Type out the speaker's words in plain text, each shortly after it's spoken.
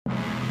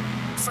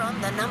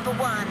from the #1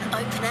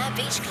 open-air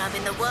beach club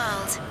in the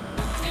world,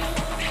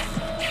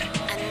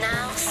 and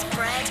now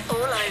spread all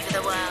over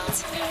the world.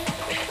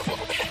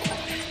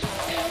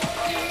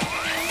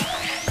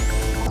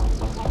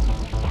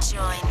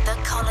 Join the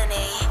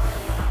colony.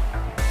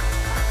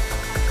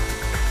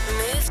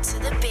 Move to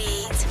the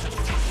beat.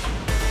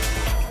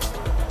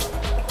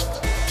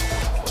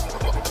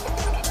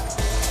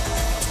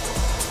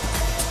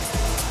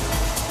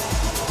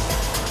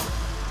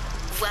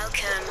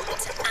 Welcome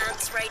to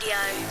ANTS Radio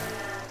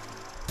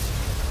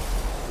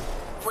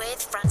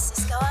with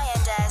Francisco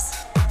Allendes.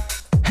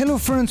 Hello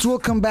friends,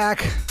 welcome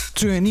back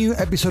to a new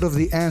episode of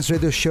the ANTS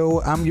Radio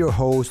Show. I'm your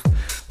host,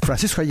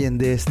 Francisco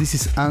Allendes. This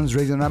is ANTS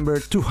Radio number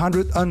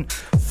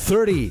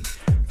 230.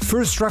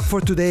 First track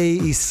for today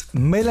is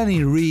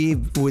Melanie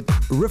Ribbe with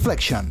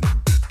Reflection.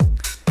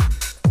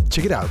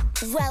 Check it out.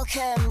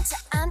 Welcome to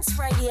ANTS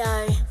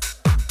Radio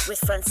with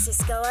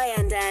Francisco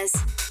Allendes.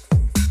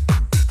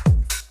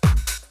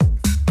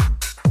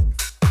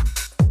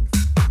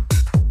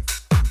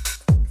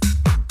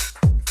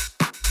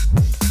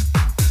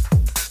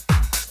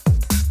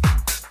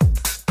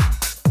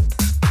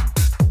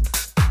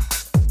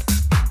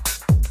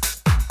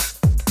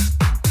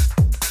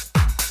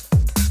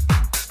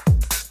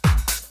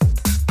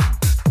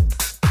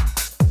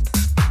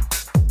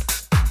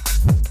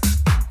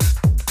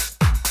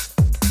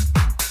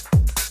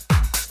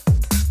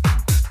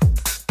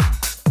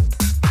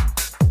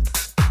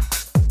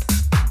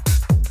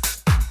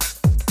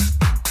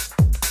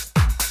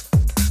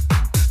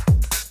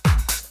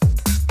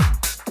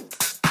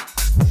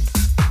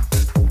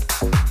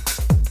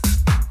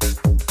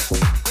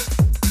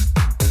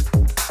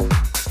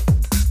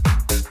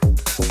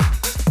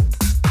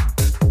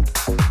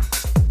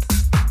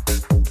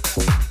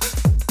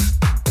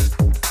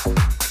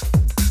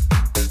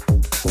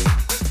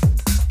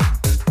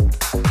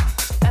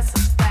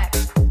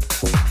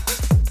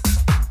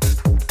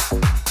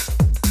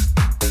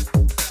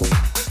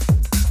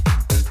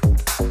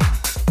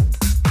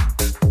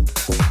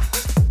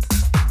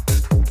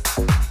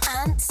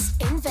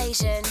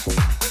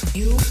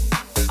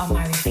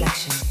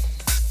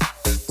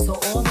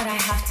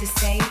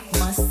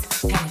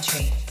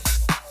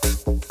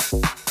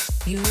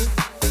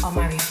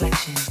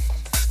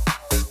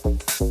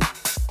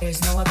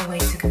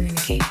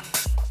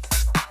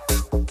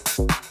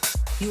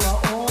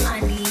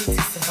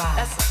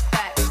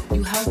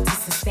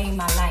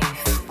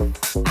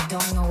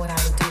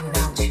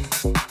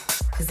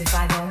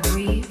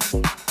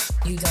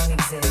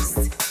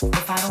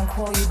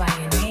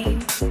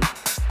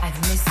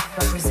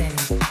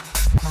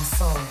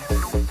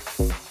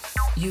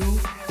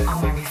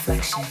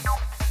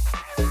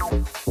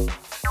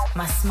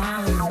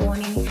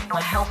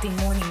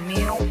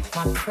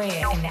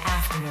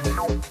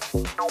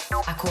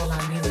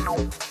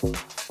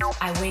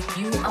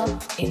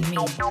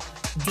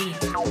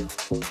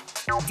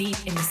 Deep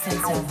in the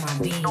center of my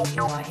being,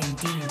 you are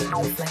indeed a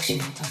reflection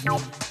of me.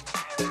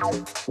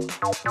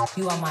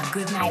 You are my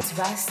good night's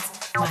rest,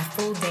 my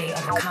full day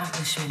of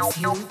accomplishments.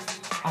 You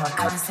are a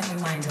constant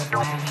reminder of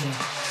why I'm here.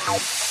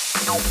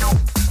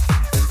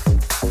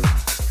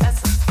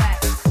 That's a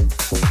fact.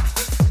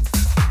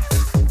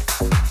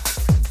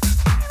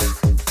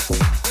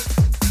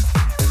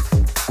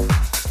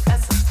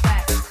 That's a fact.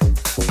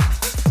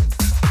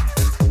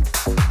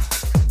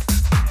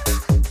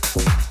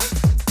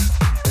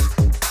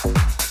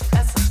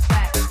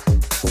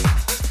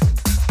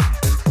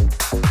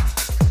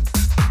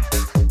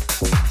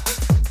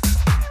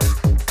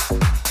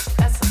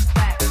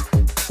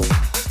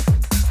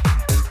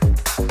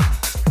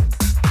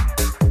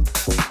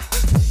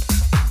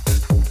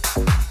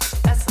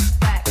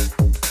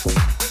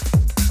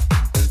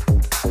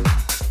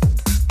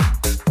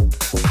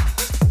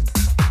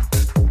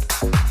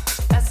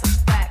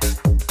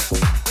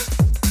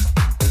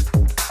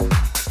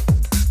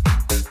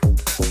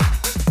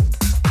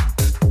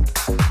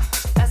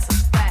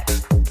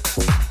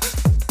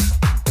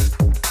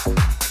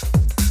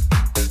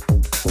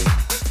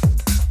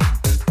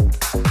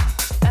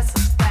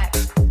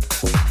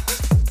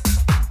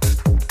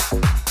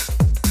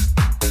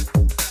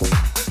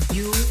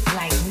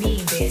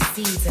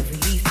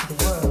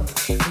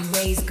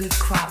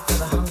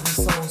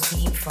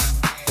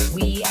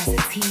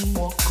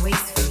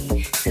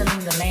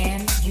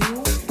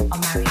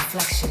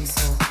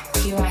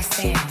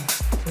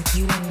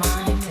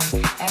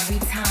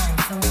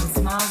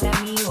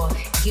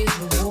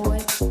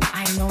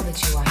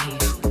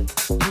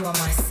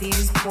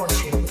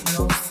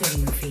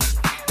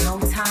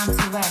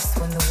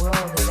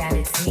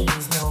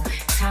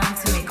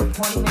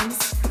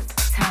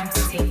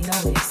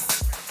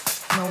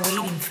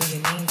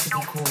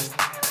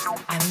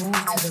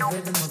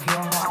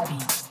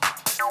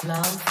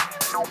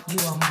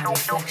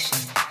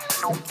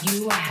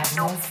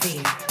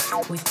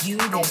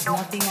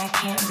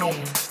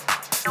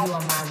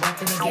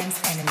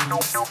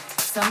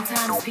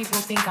 Sometimes people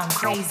think I'm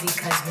crazy,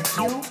 cause with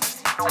you,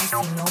 I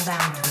see no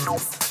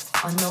boundaries,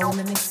 a no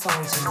limit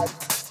soldier,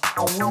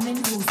 a woman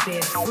who's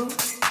bear fruit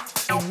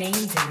and named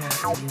it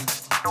after you.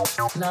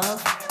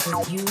 Love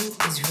with you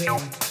is real,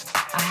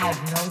 I have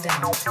no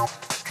doubt.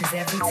 Cause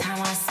every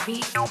time I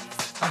speak, a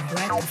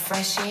breath of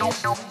fresh air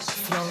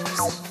flows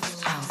out.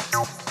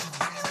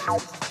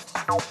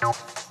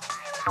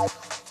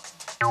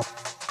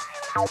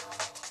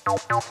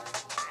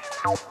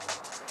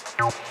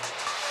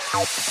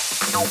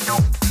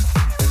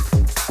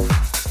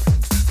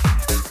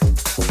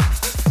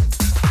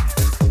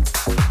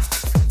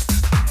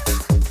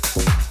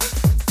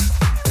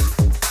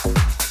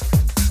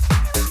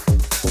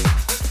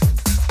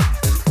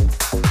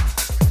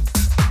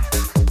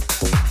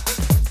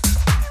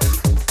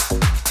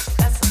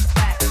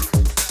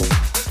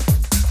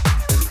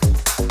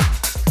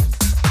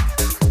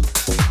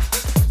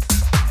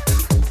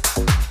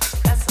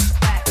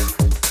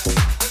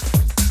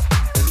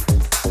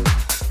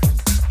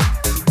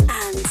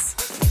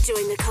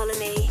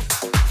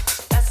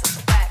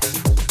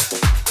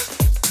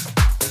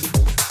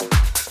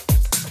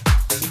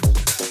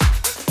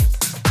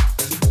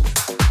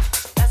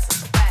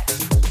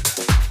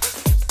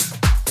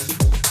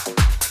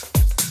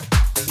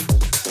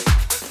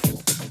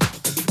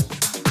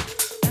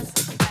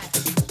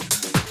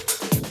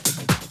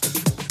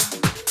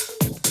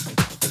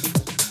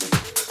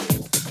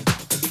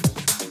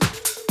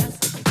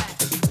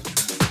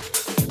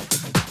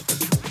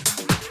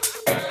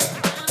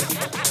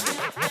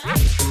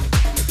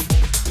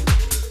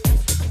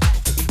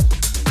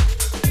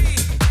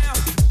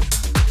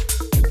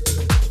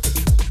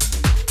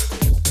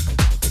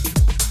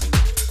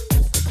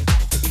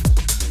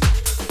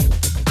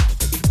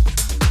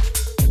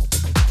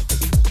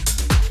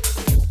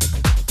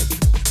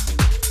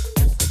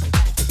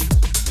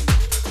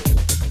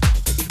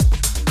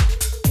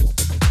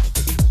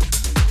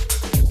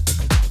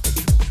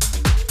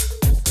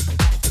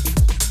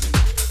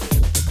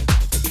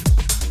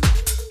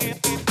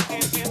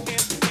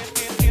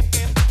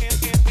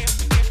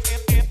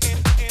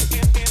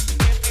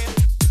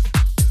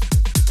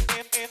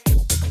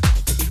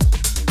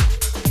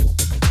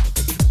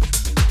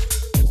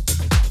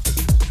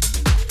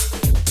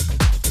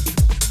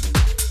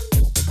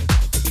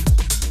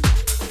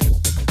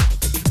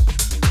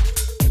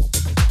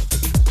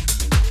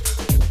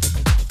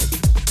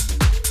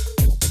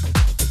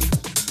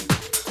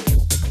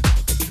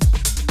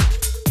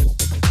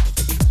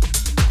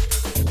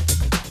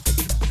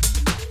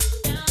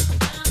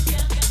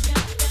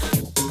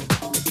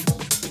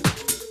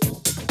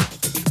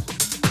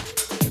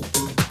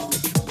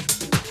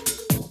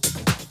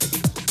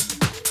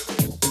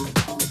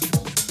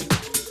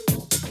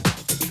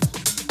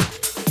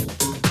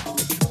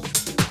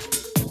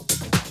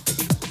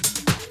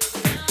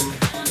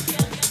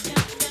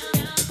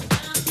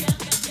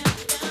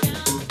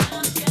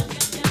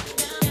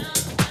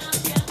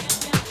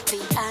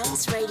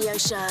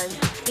 Show.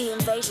 The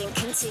invasion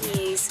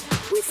continues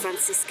with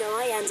Francisco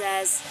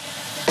Allendes.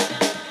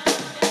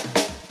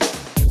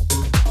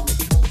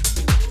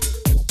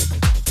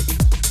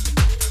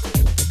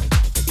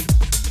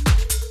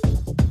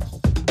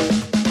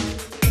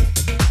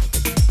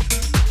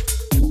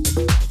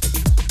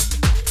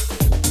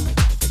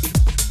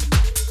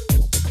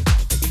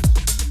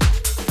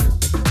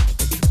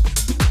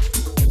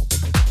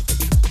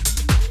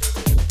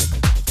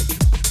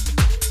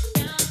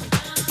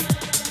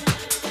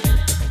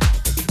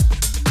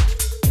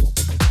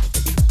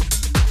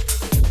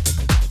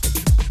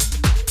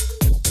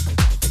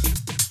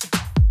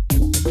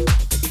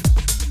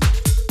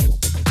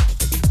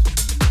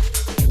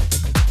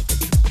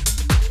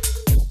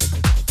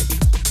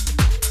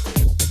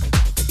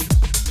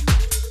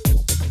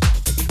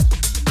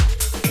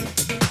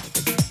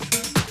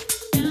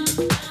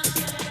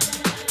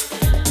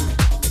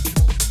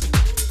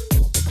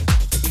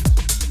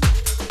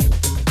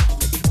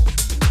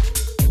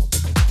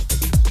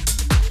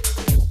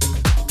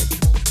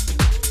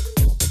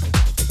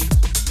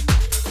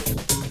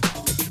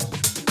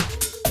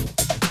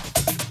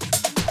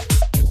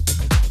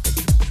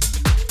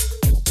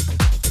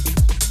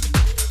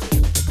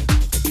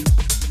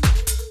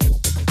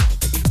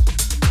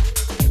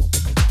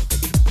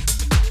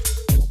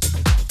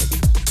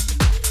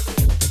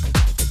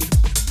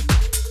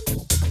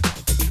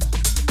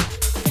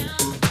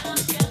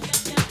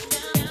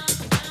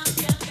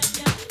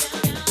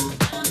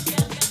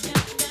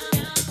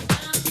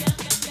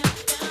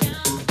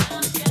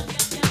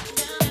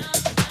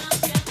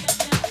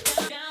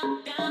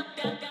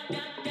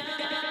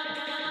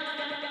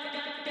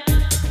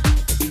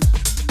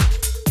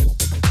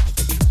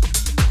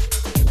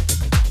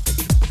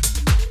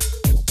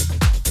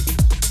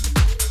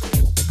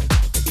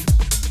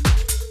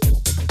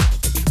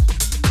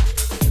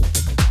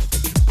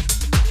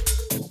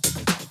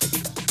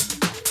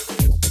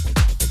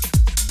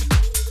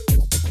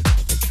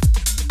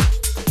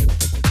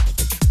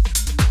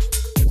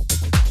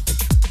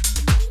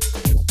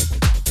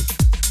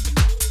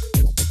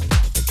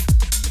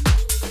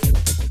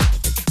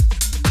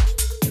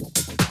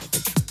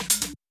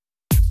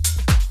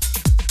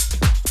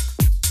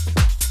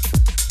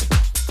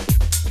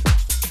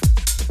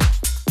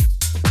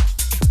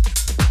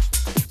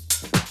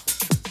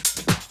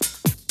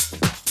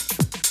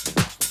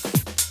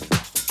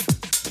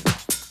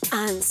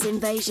 ANTS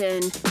Invasion,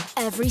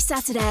 every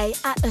Saturday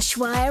at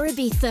Ushuaia,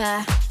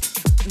 Ibiza.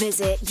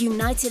 Visit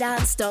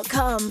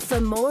unitedants.com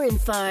for more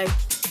info.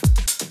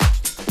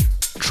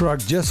 Track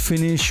just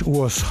finished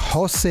was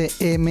Jose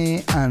M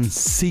and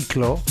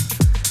Ciclo,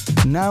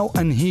 Now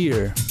and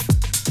Here.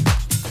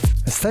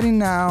 Starting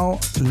now,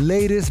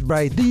 latest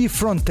by DJ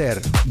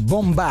Fronter,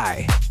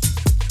 Bombay.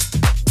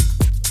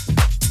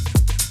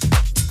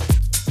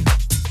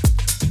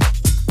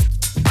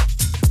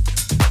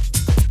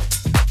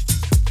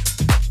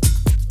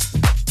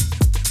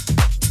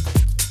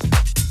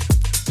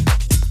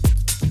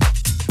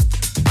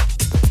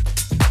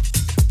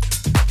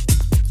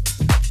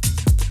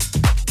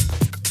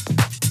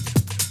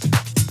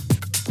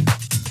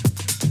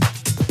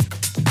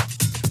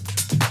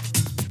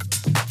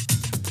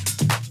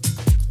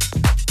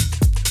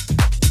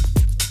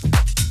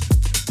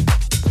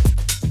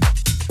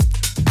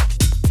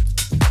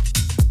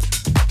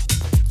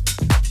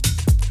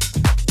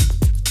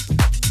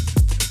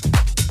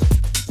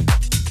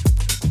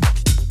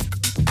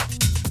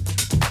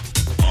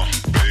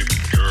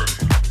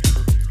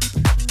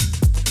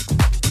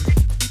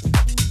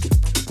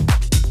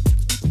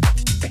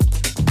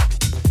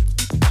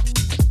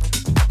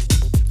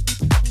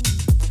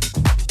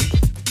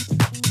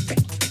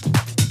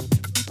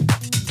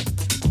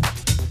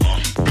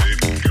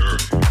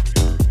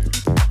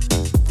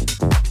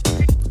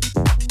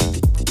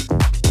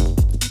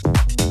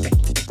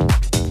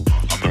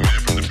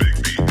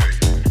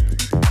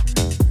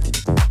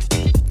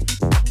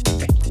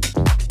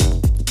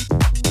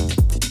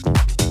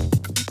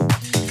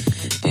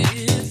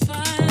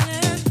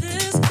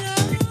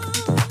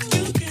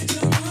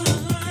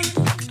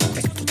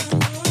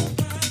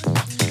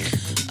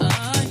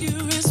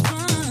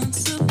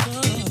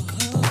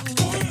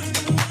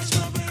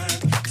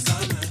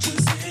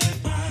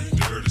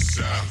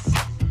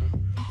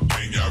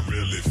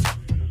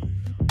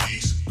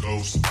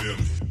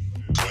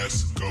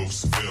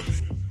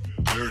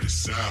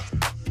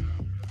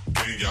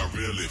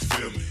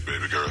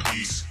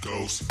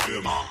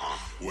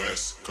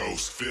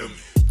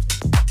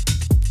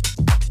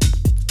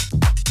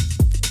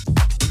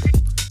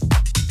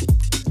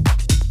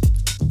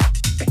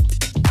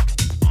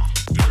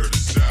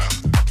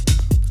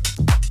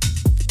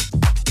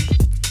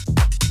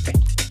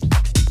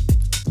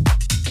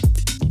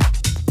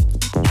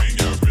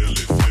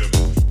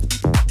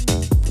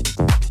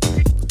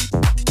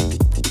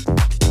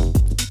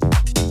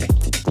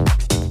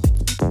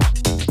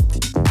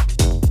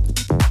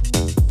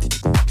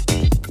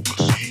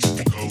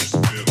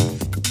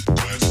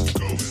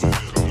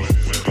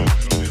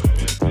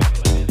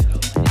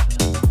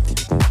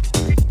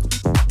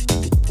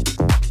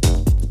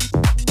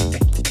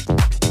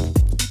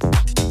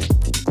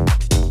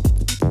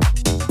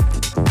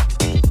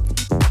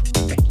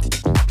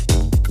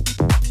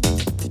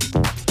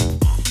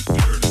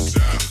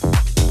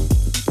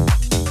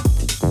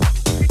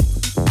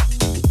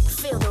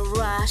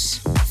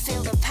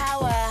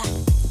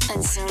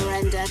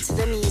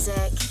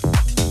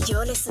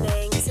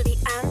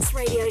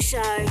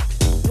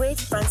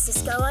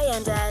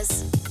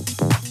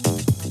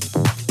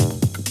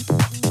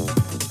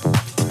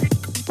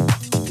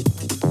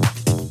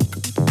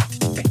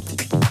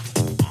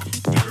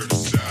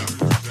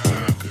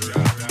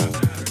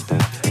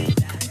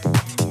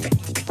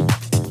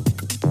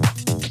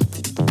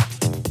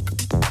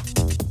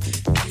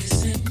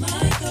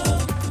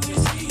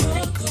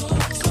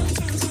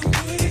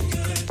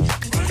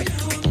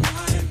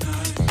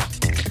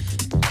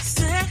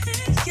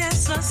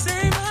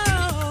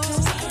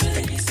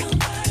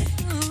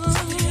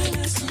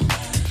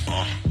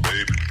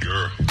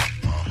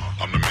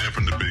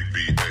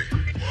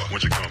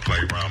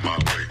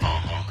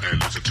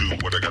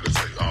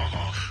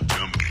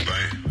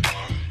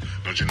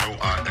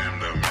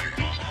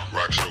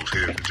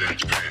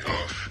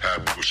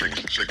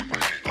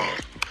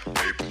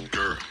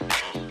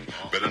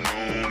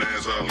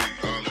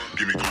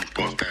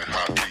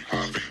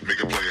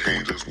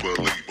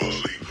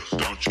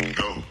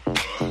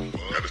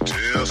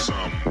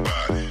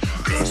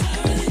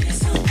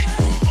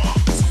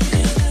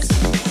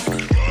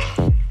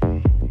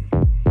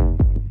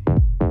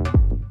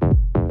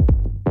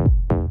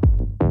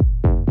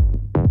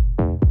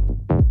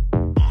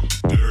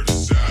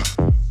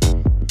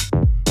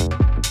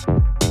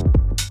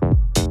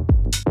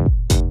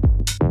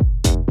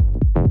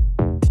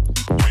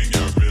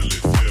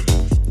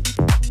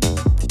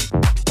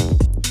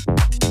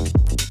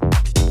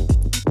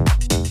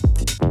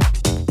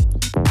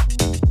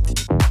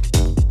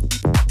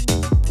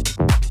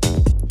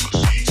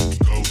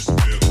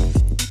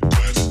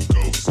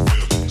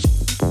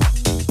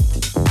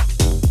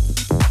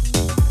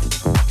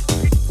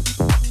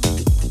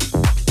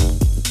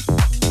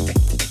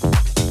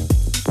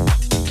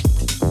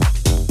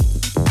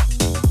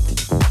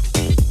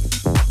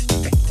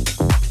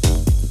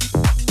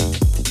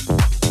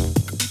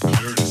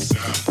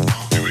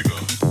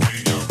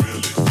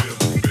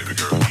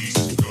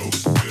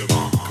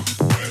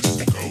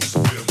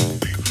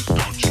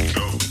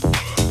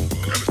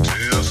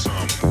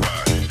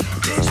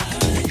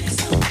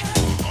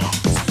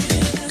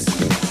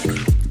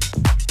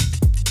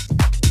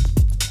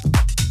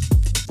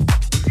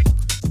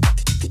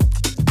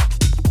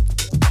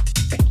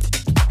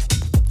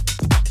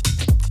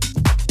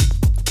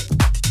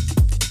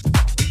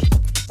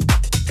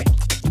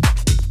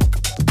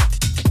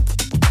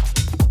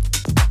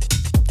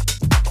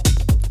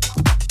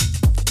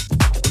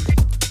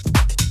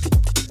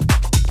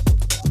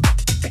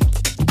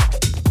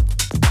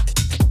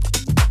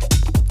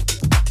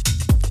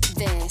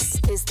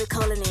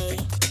 colony.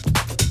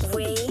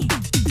 We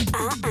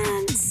are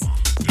ANTS.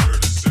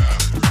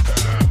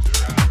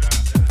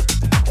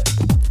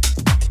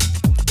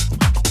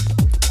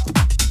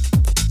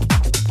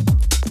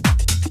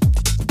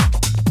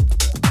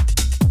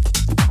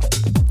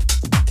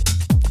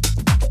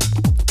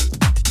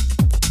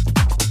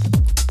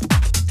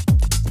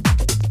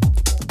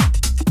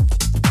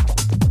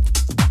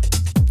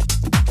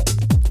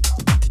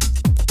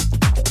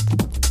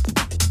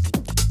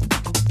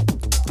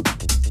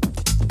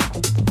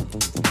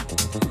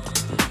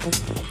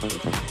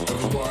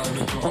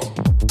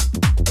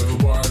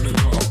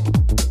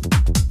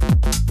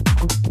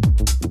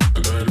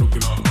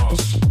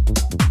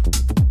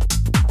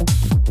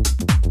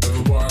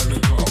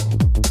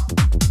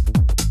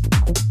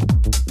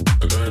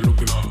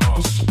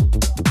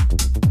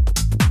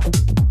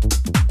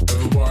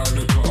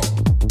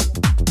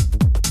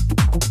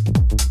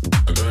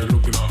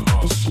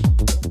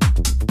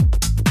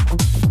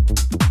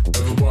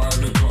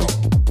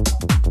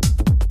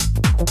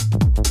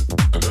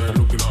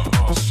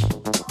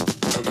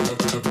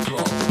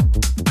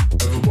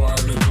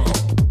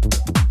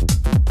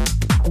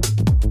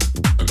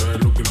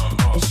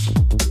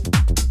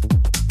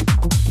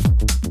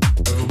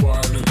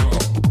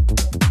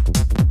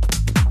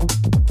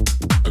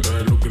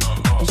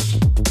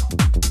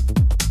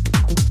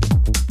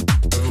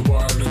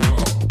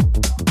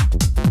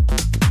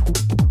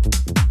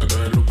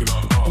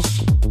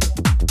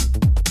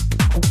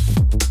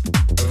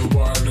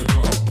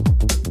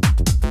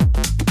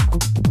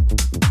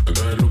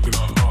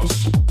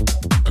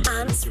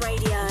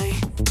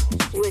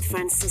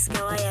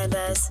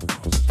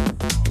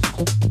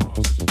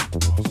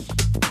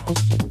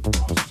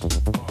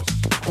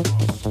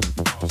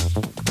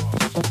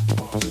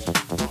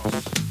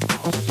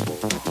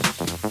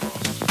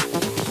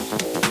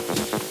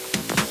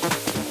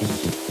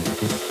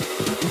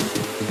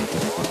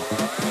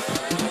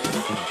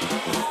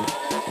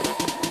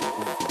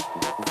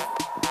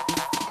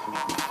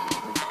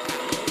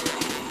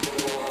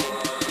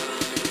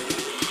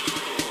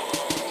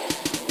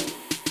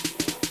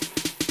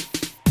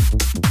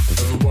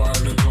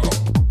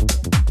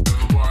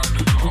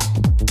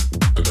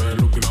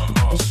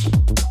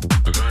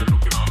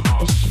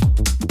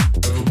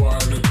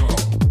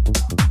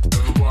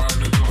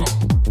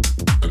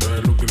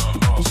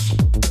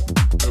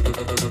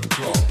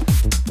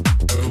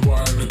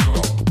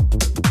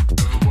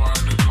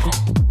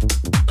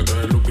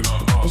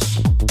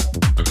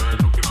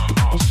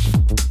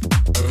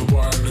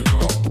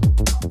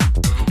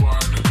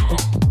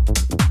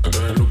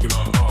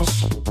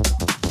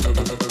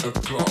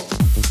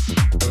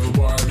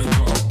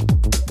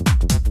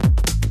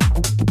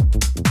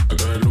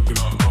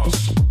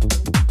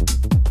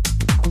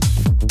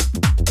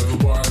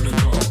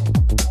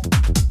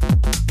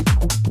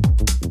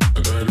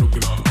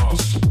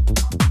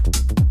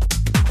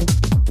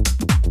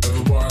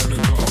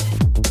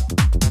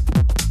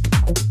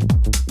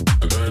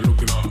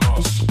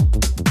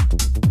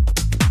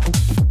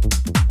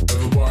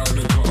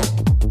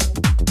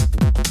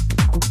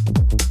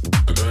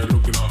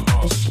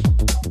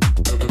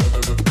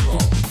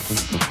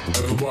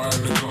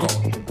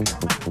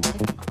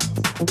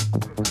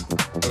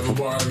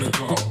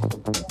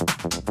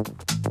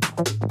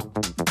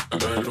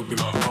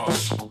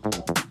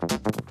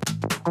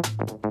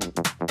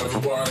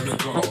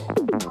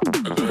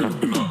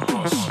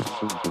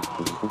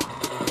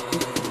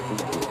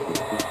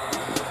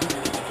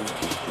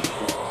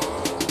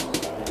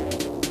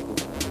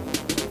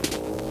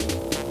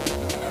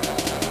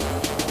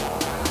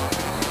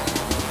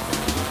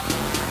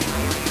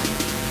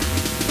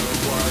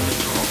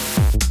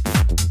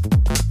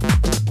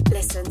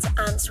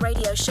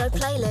 Show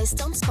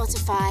playlist on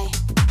Spotify.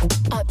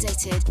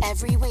 Updated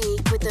every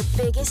week with the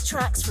biggest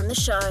tracks from the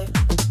show.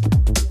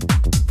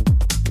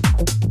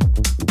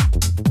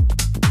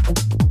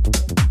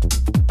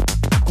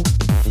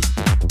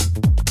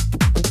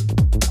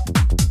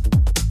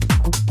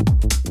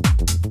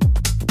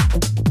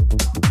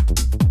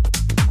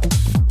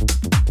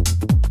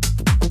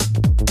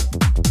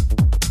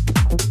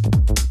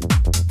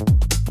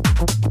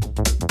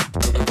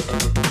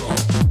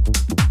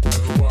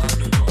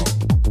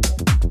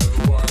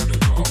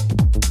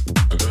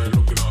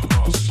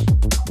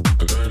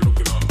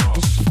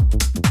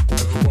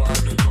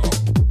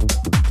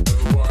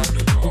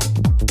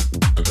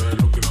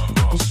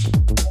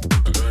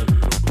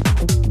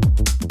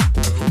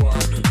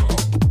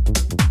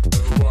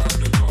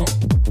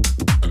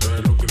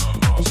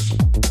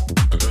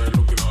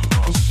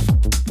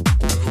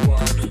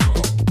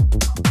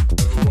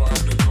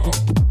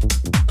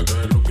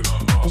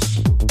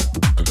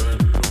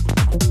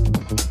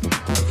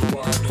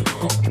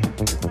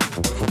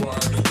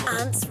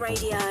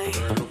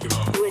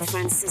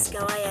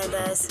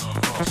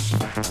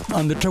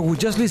 And the track we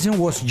just listened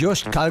was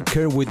Josh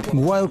Kalker with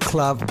Wild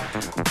Club,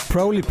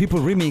 Proudly People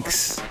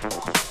remix.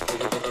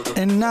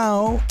 And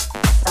now,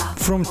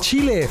 from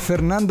Chile,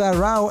 Fernanda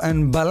Arrau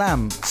and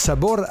Balam,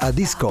 Sabor a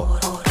Disco.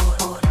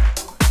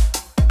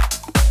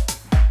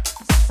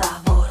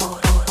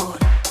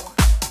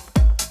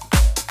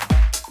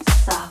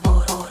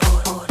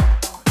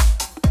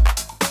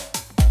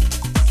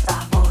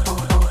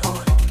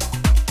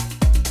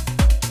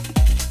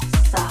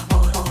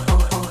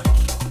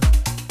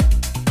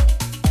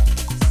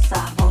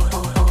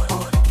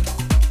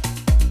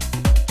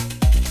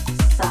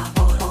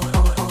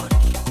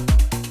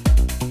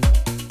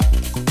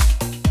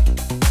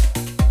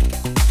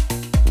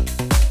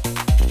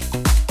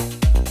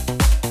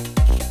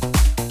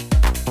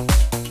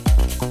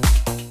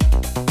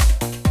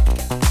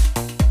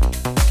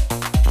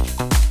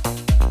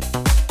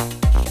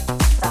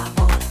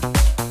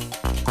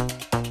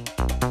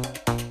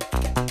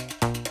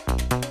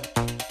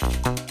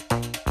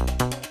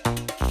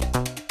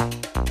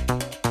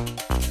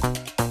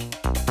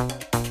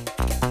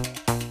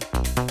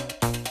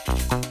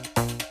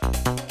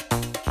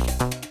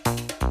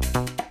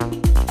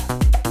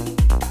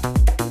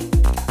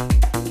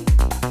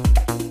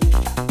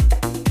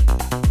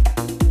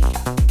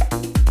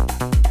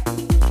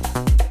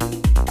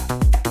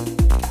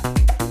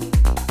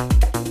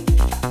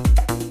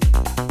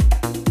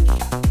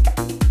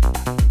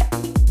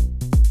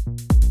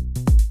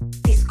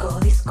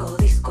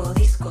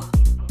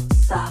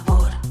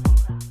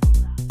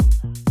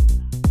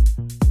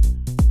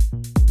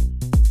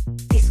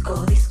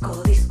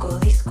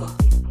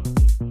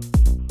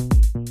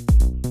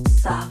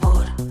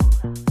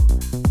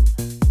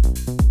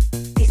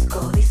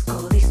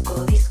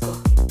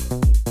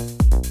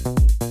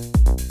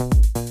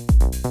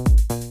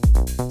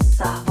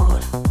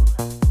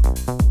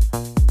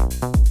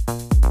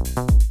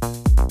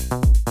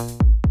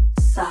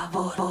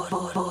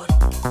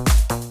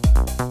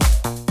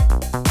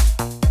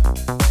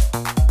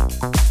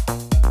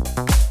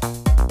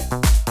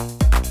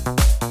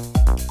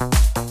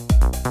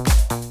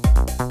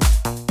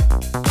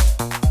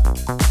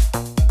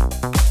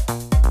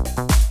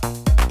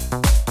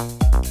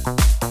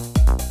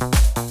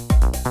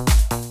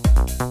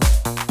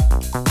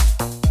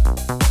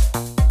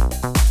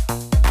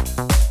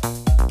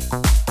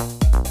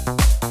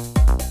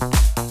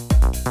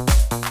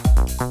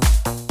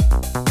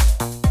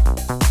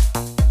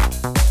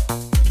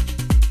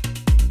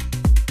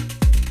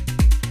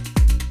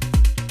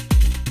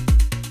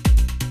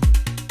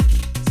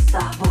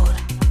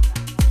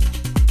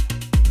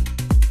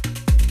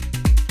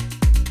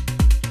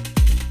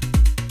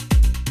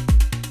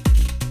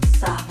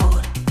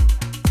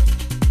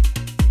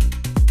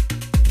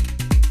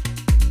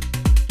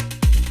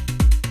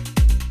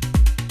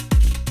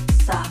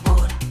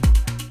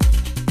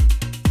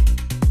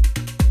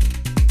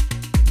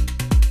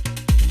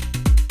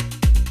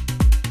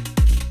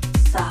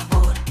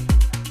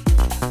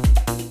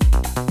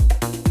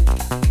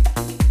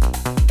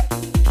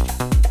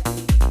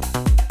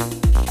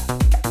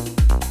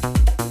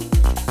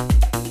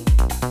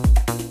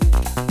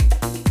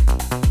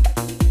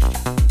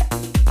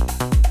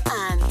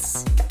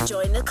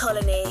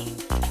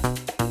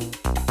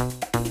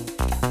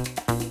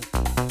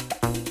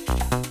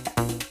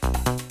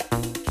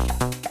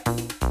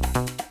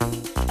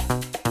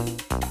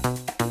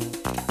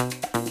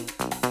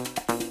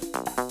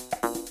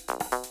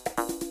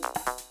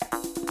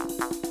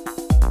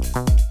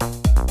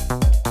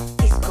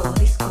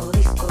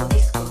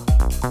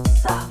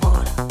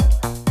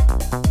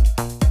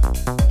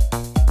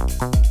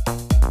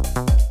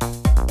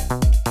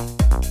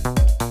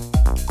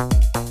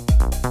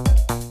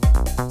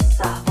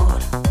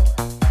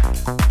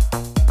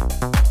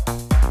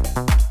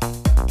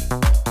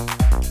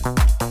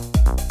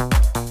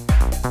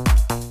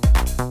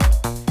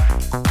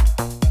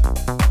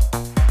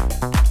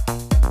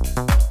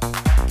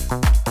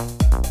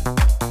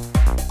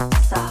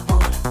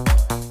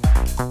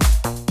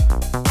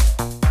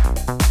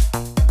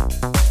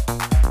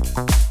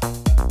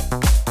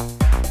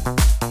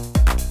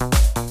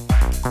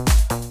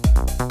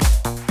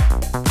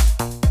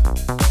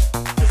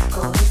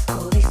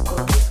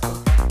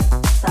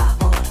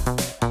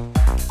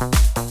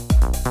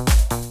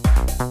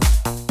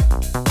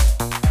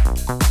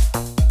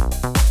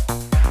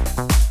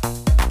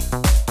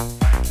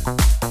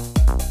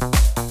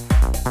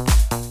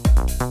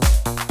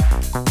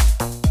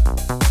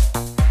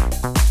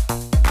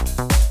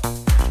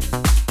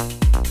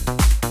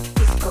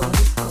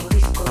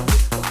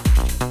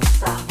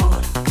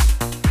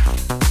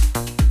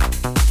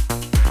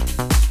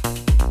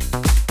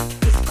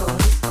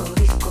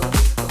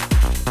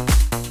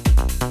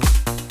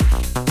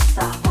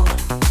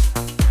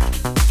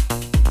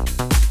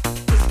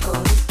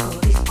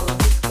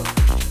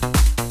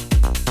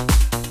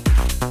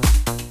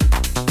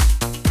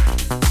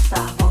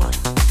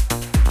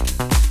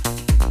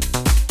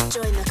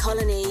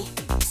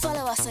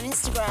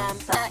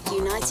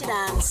 United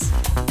Ants.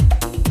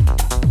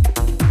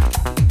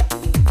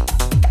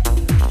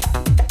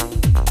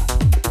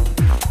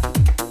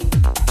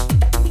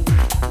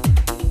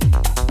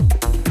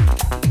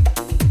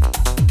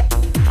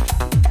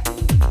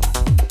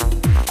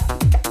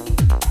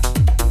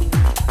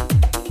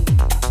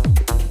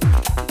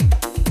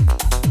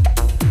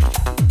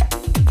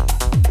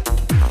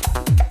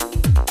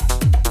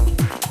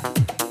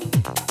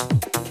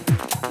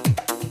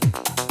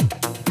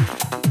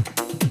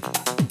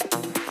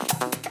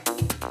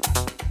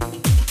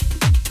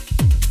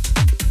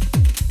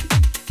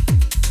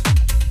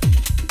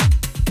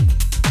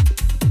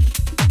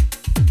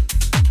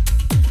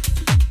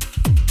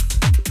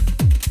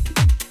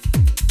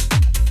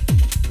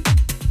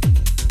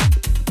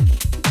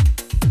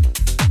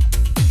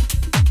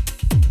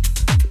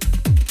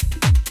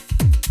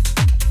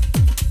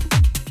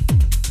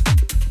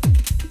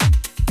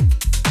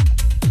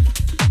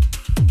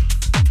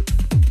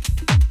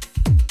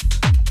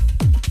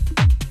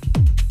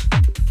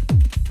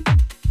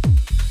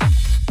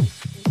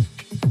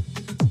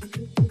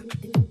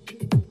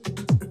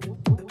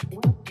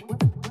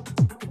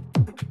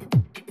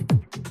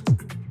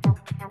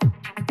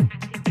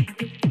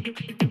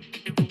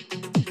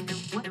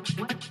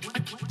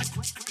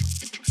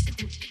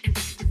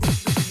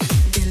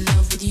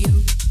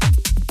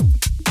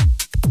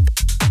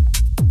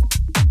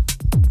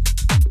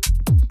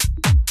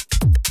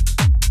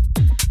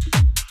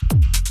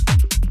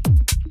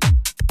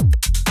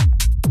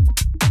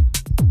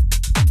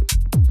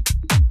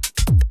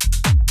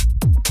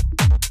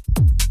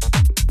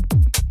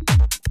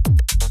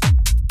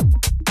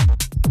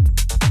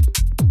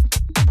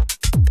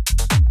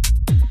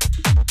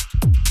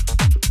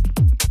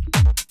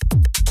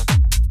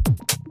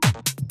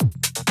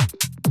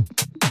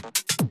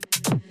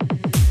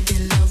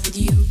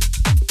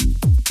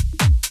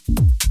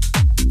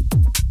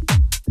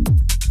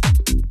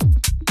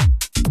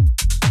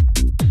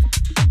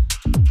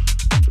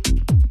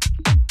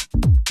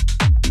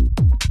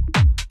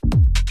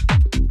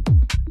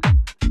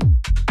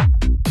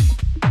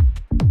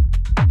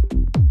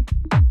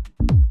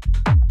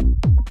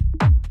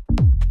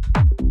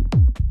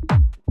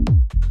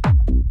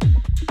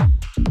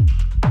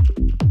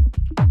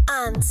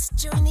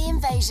 Join the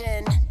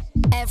invasion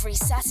every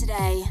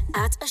Saturday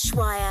at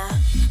Ushuaia.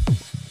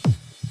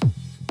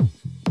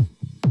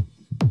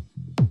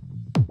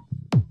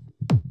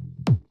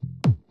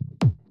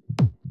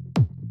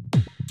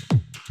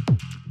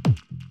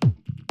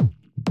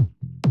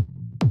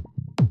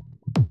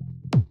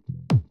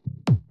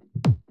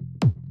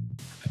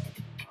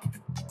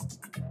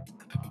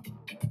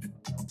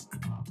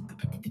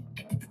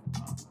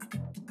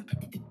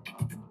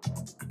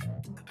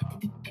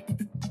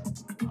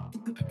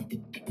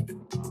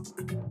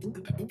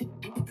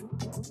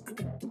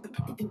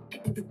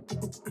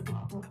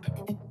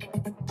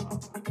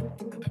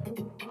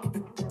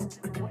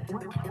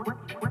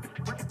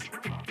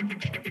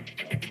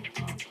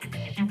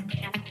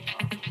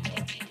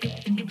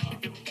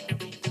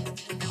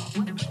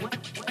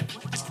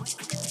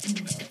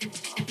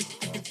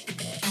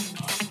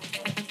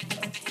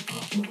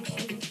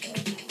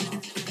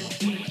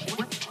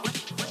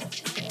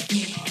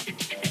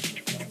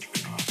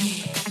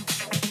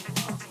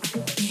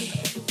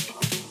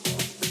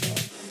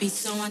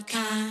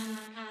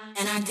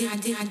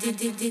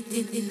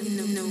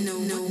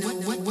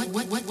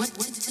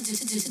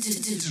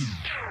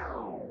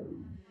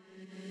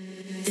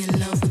 In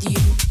love with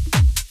you.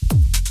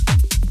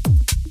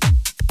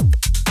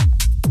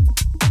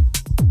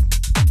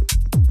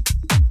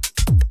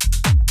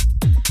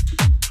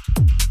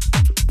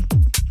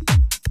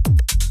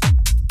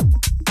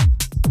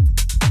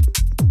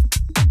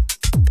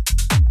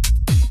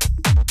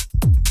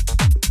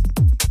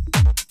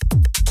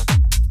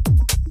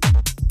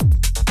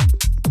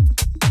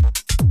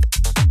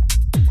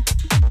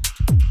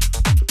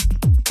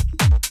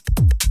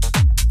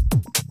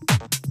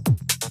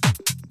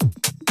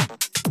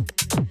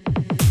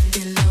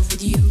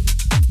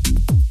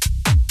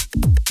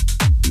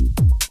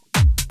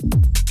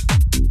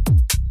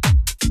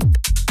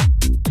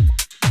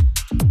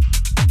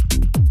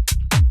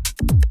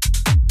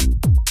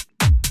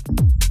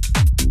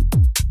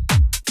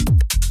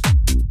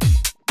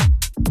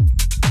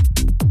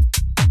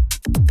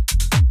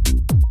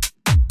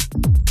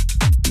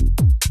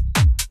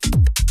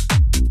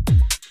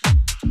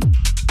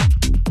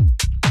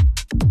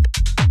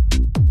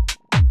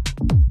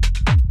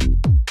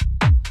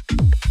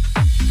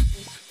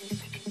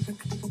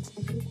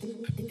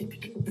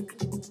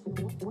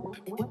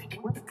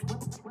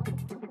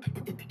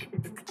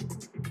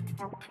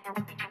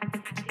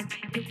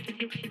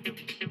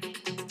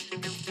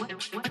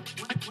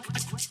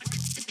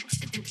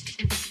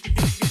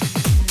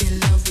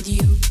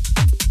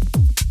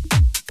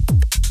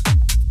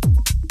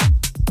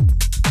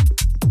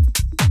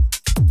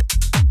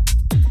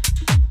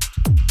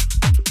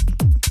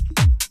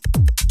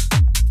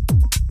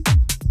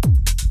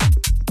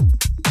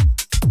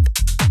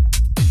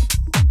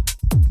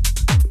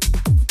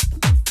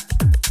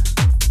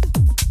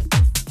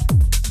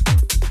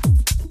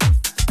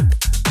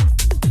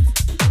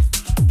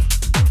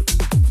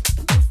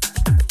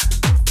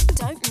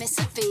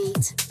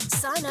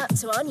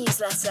 to our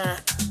newsletter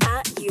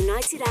at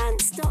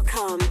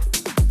unitedants.com.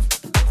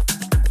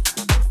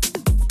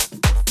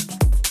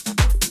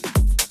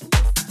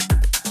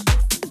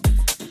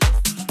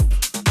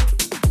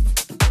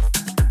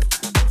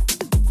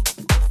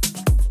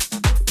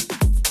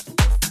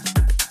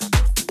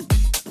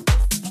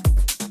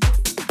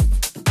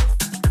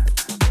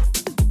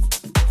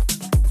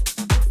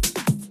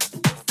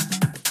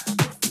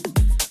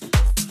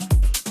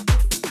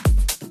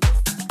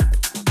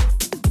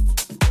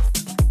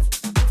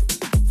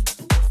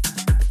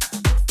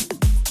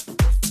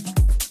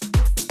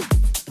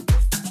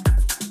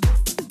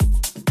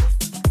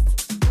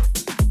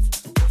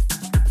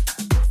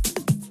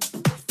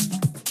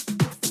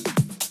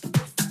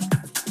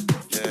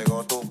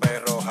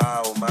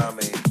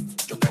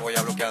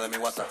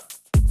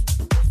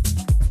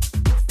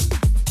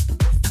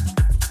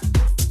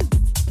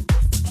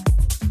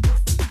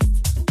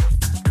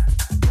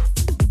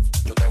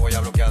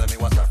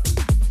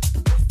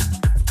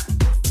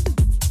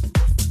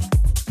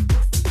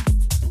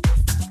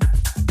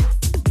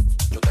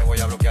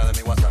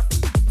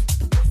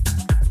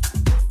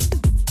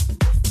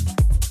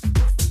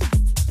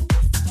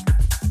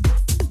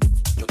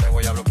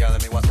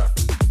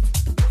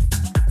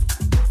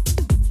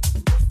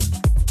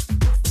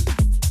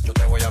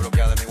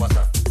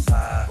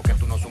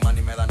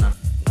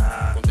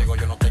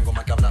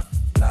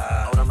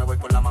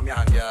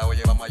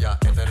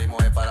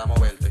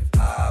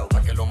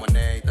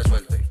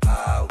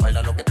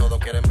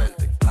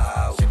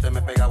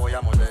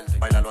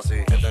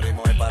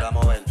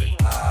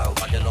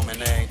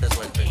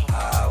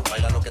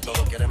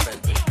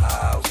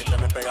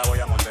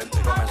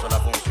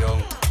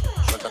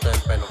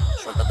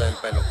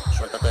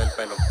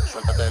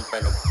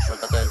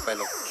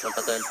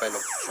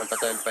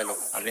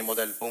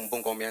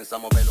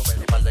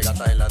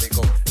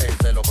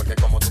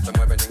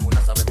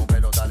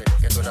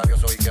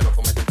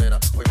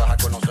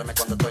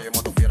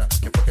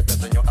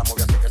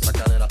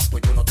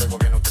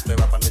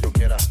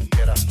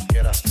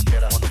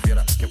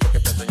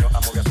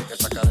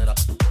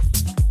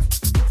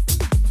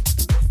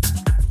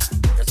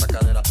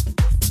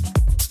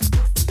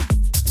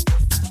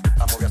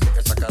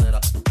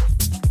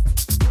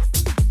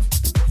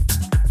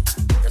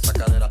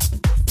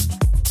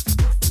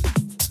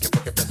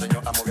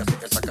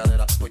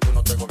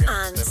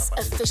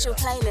 Official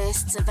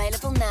playlists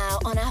available now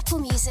on Apple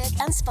Music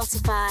and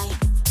Spotify.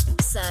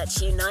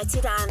 Search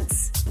United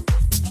Ants.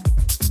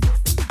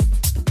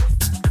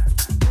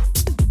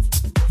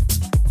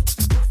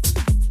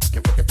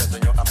 ¿Quién fue que te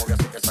enseñó a mover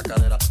así esa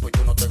cadera? Hoy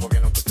tú no te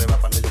gobierno, tú te vas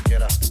para donde yo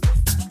quiera.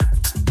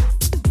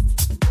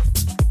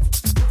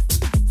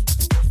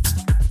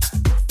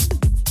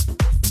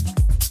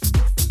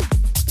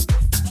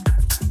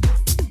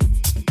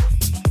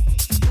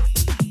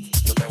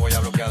 Yo te voy a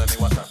bloquear de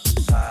mi WhatsApp.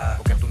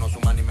 Porque tú no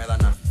sumas ni me das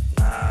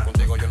nada.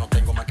 Contigo yo no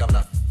tengo más que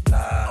hablar.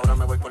 Ahora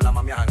me voy con la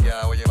mami a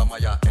janguear. Oye, vamos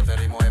allá. Este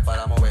ritmo es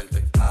para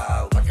moverte.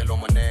 Pa' que lo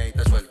muenes y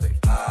te suelte.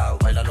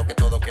 Baila lo que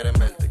todos quieren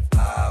verte.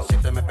 Si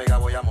te me pega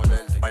voy a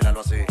morderte.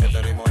 Bailalo así.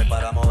 Este ritmo es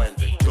para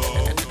moverte.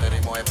 Este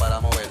ritmo es para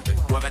moverte.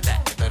 Muévete.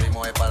 Este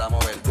ritmo es para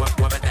moverte.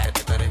 Muévete. Este ritmo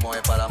es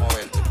para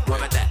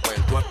moverte.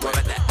 Muévete.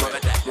 Muévete.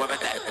 Muévete. Muévete.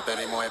 Este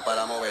ritmo es para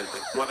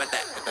moverte. Muévete. Este ritmo es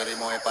para moverte. Muévete. Este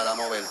ritmo es para moverte. Muévete. Muévete. Muévete. Este ritmo es para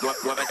moverte.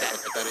 Muévete.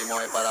 Este ritmo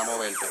es para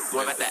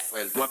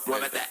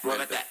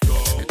moverte.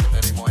 Muévete.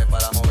 Este ritmo es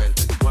para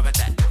moverte. Muévete.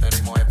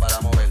 Muévete.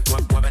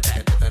 Muévete. Muévete.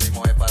 Este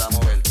ritmo es para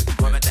moverte.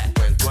 Muévete. Este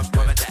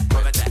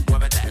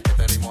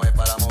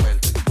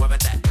ritmo es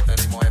para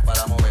moverte.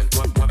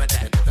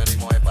 Muévete. Este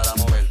ritmo es para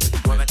moverte.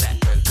 Muévete.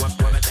 Muévete.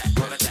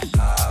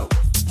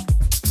 Muévete. Muévete.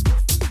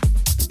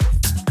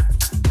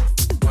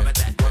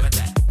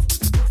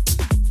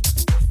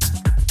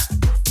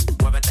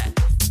 Muévete.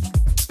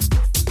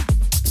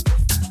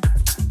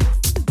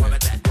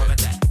 Muévete.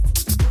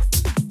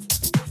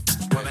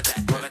 Muévete. Muévete.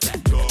 Muévete.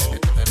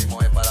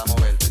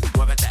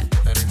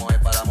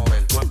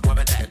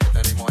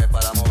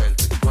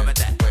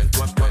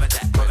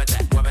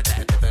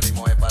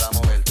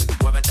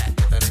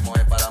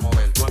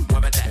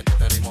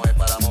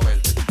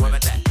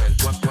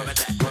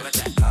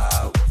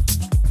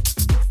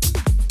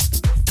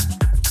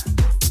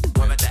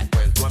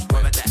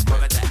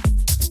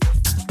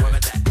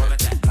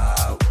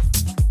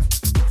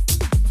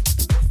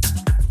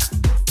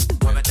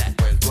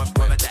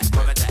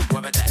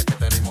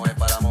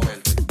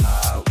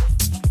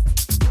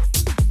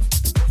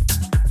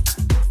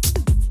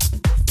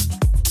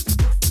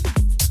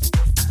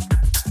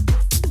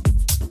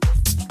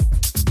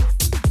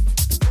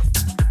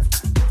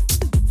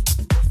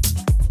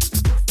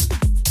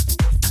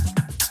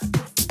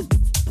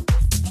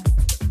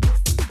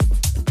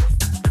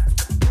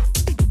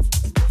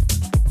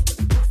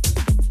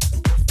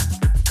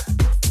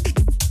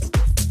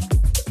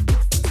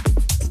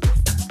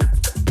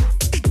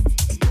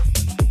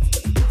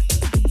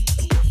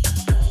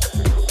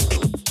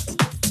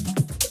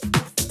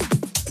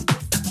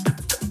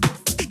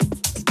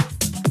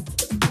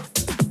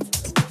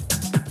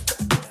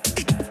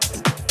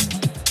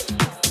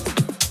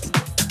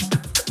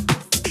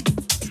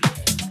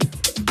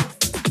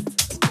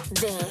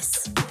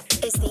 This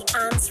is the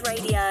ANTS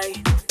Radio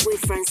with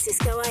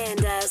Francisco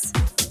Allendes.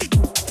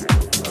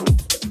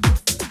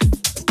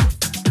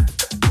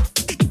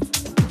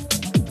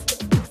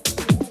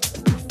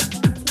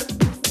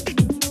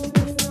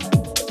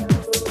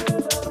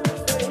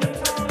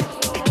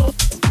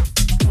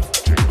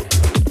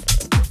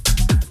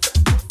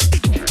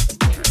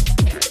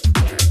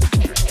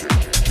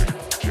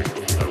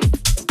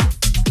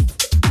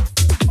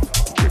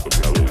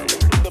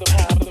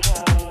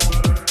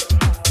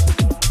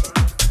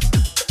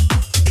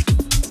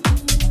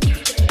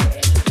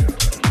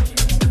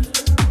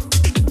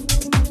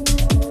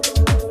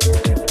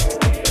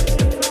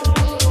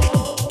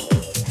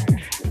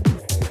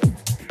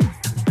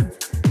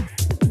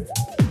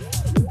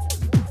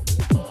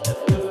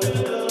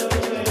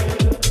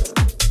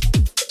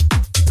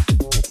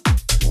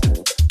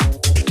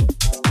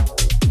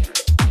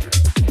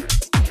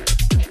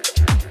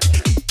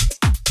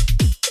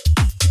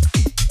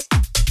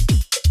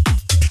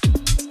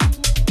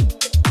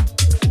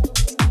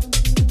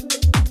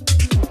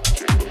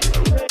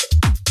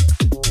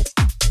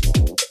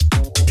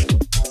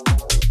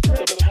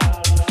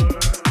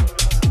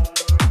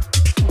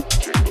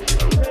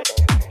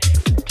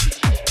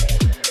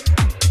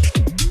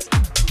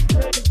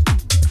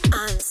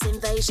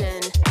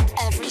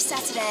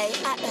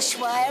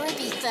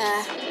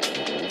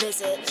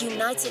 Visit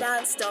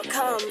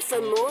unitedants.com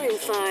for more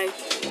info.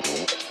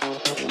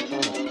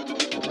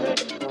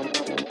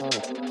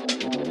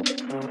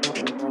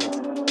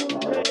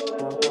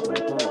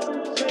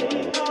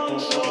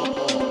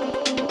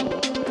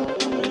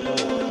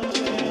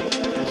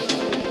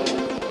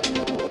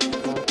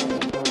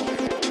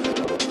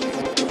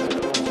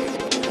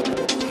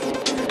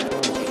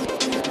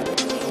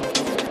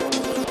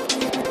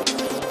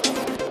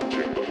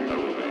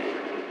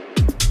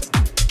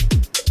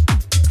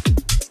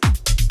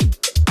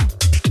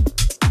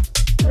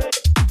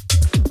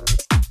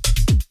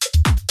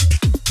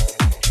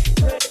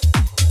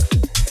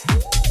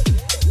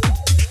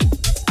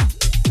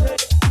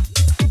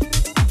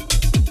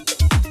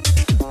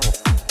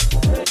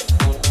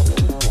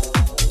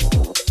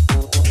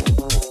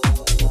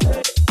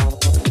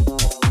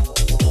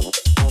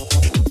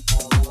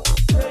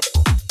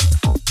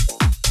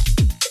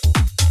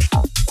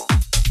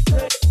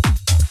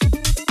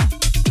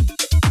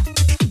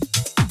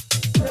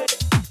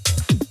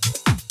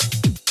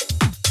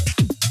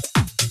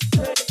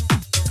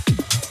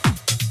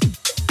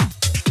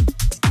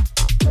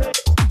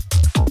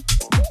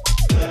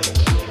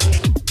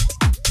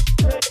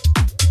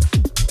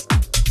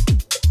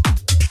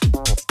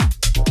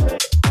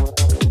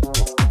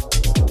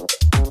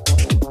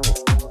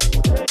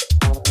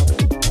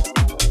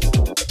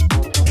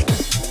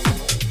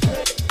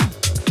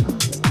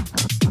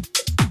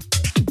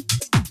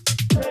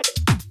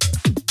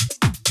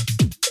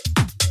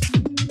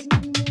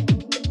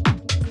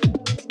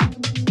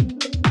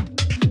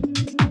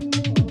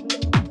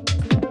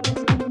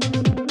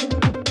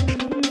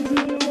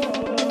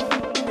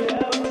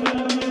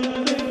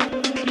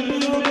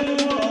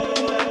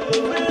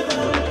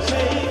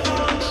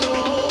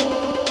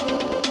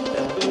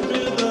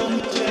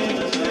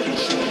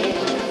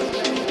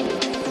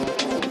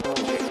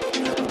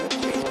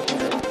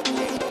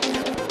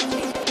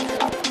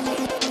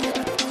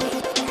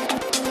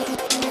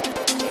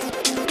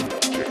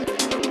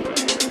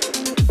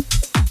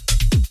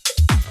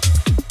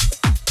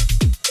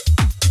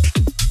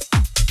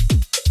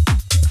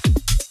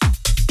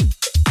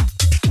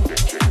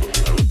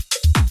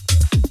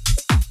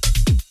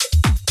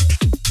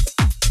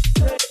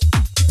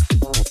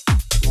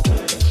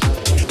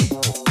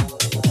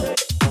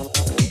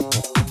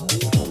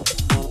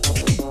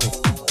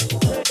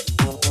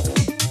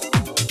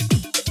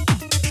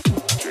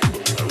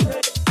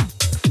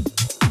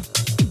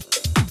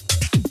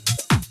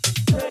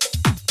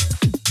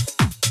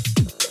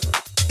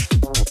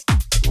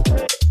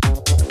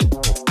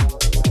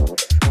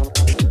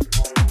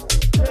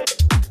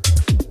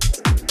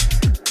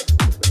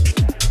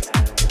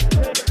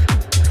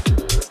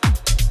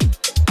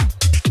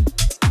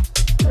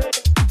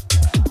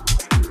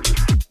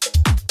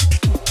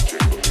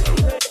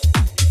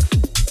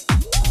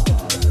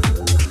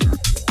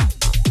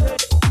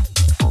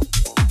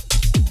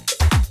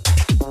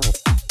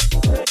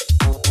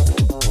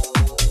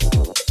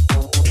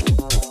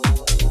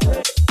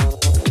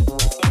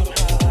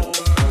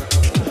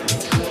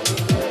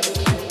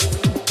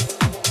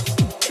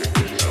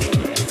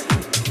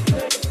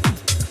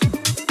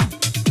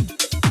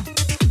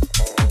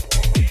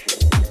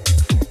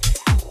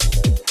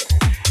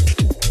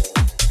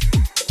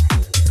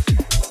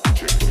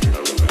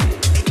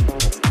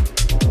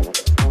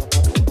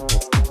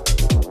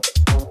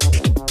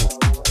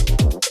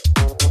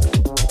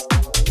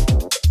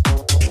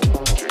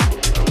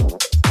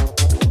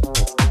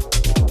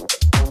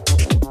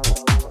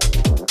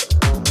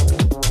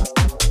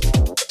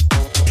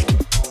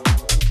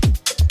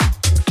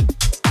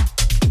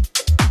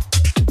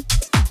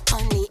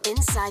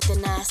 Inside the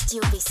nest,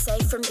 you'll be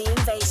safe from the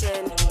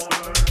invasion.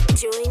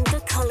 Join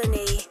the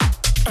colony.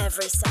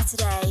 every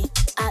Saturday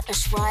at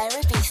Ushuaia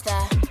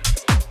Ibiza.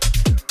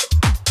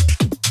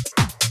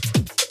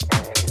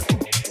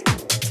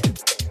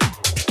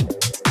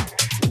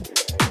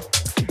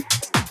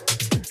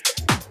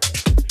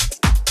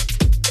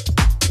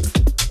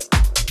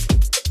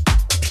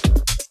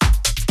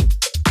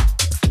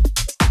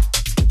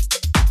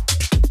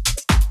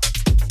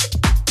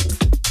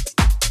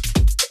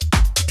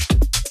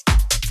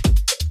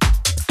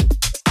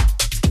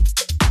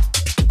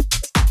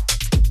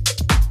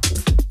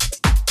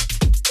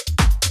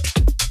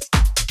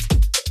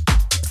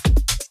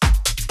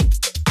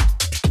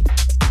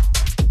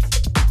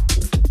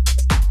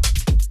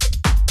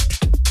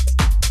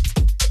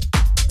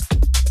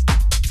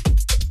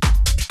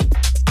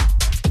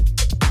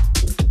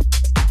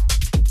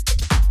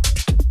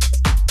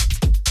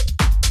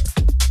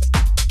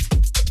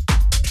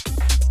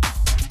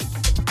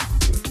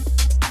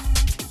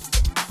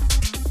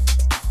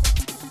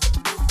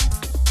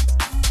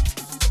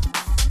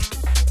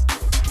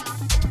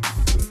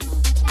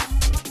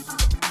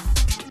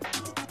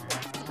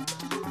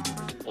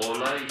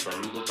 Hola y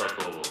saludos a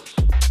todos.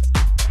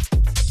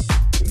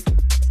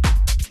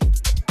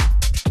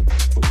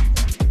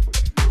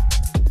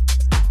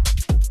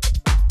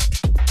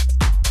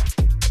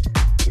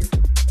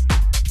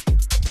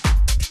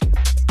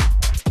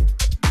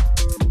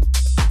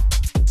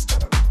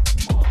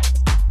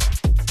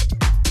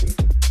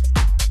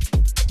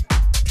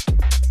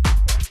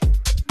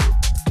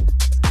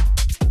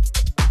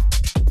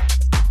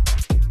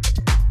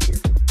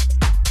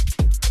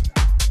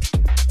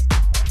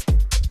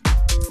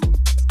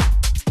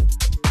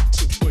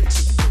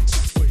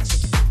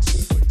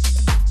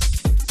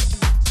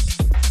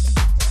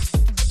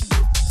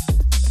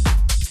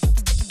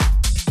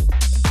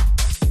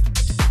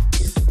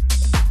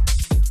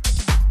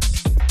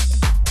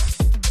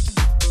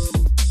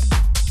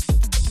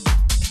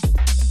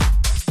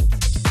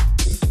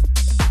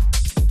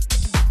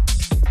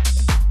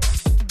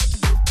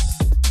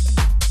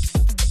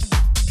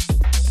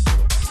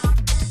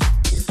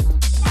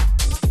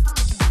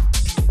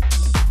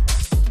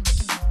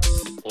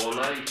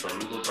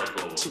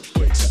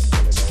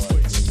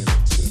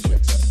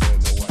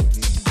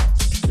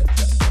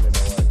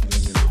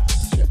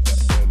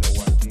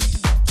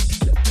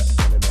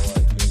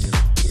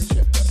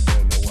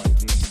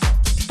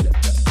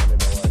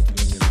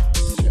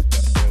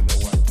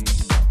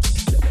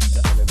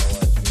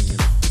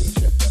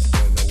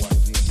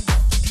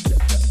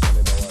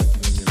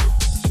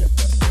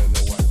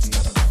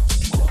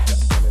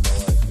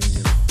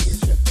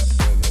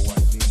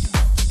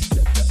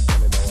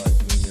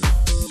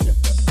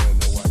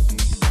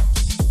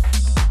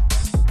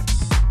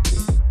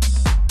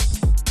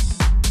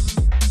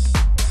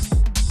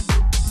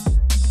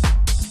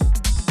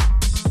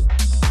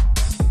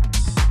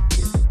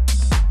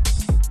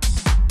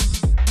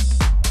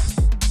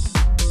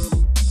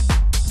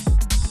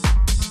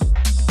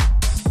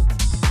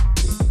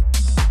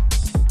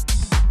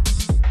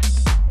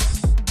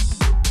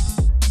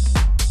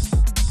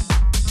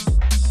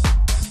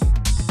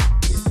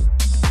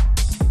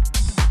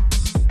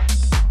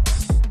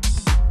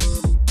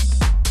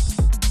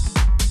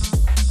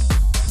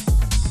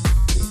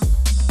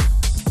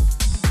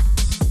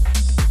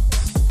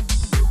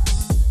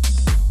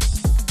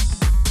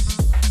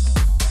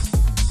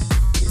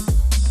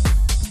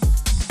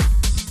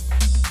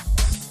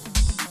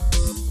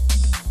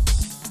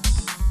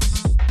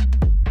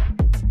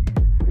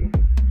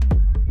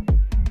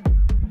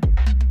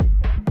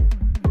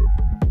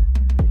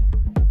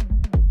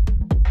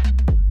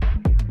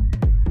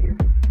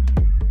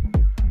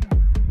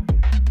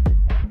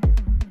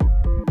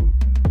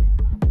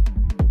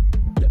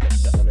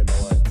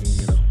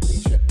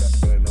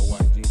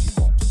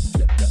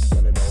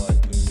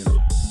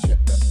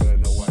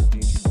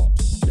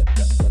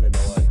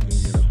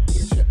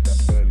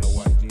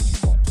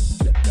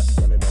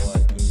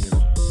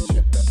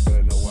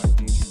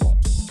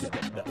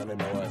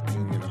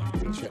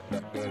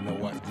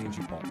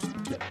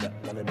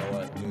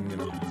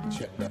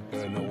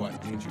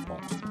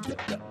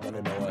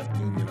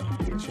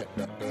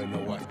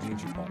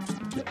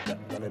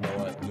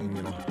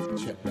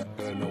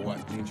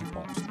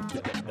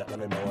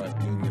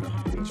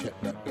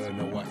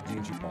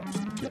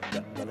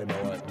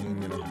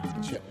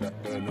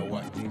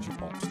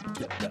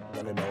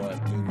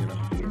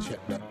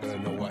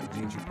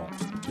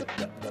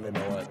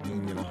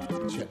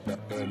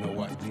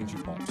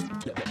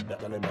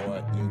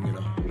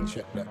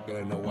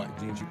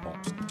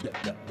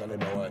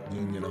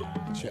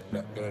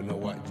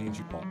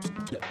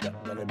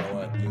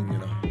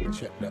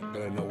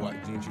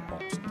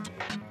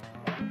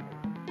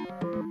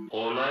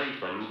 Hola y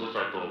saludos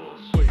a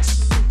todos.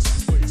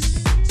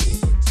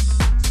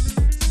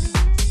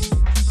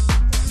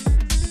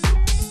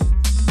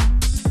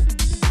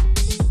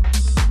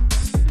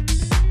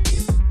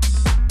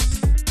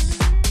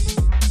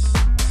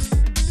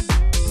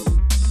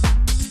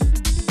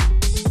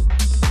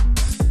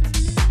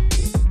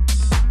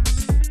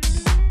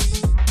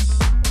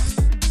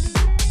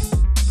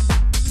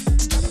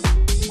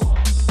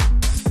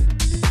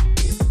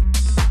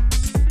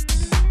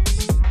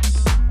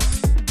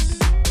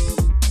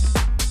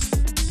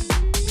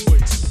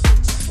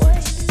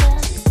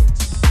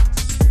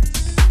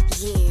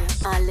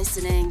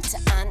 listening to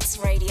ANTS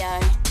Radio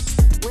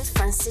with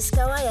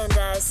Francisco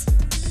Allendes.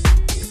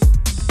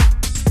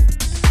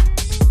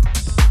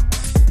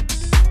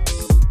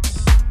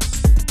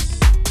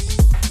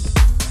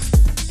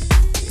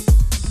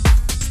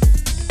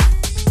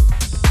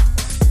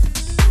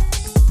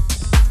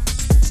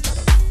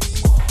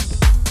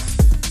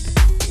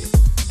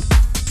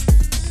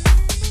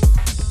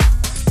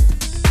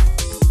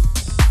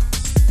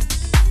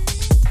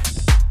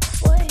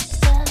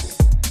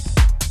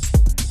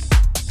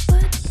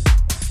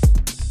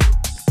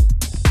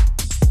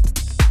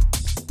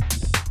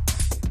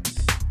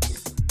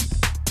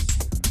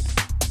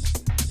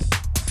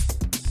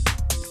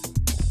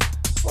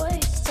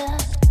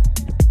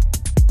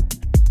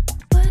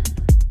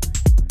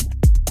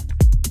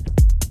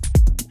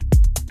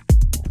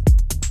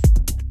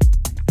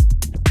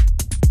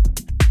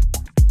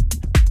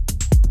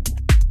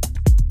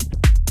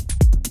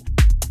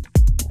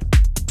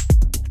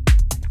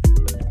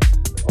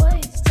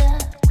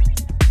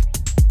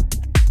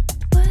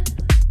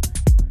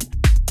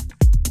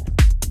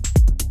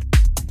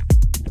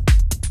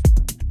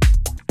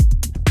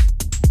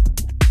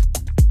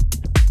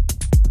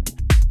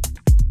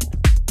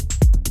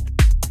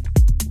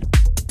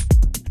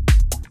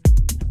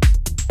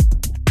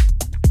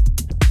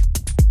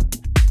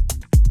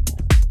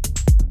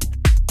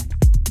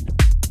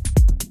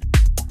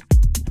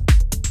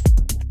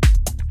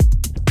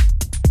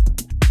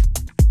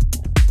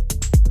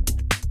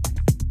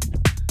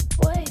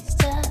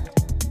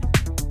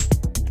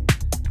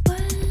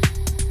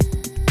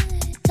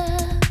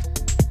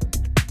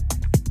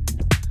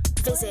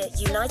 Visit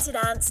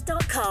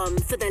unitedants.com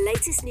for the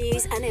latest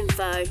news and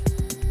info.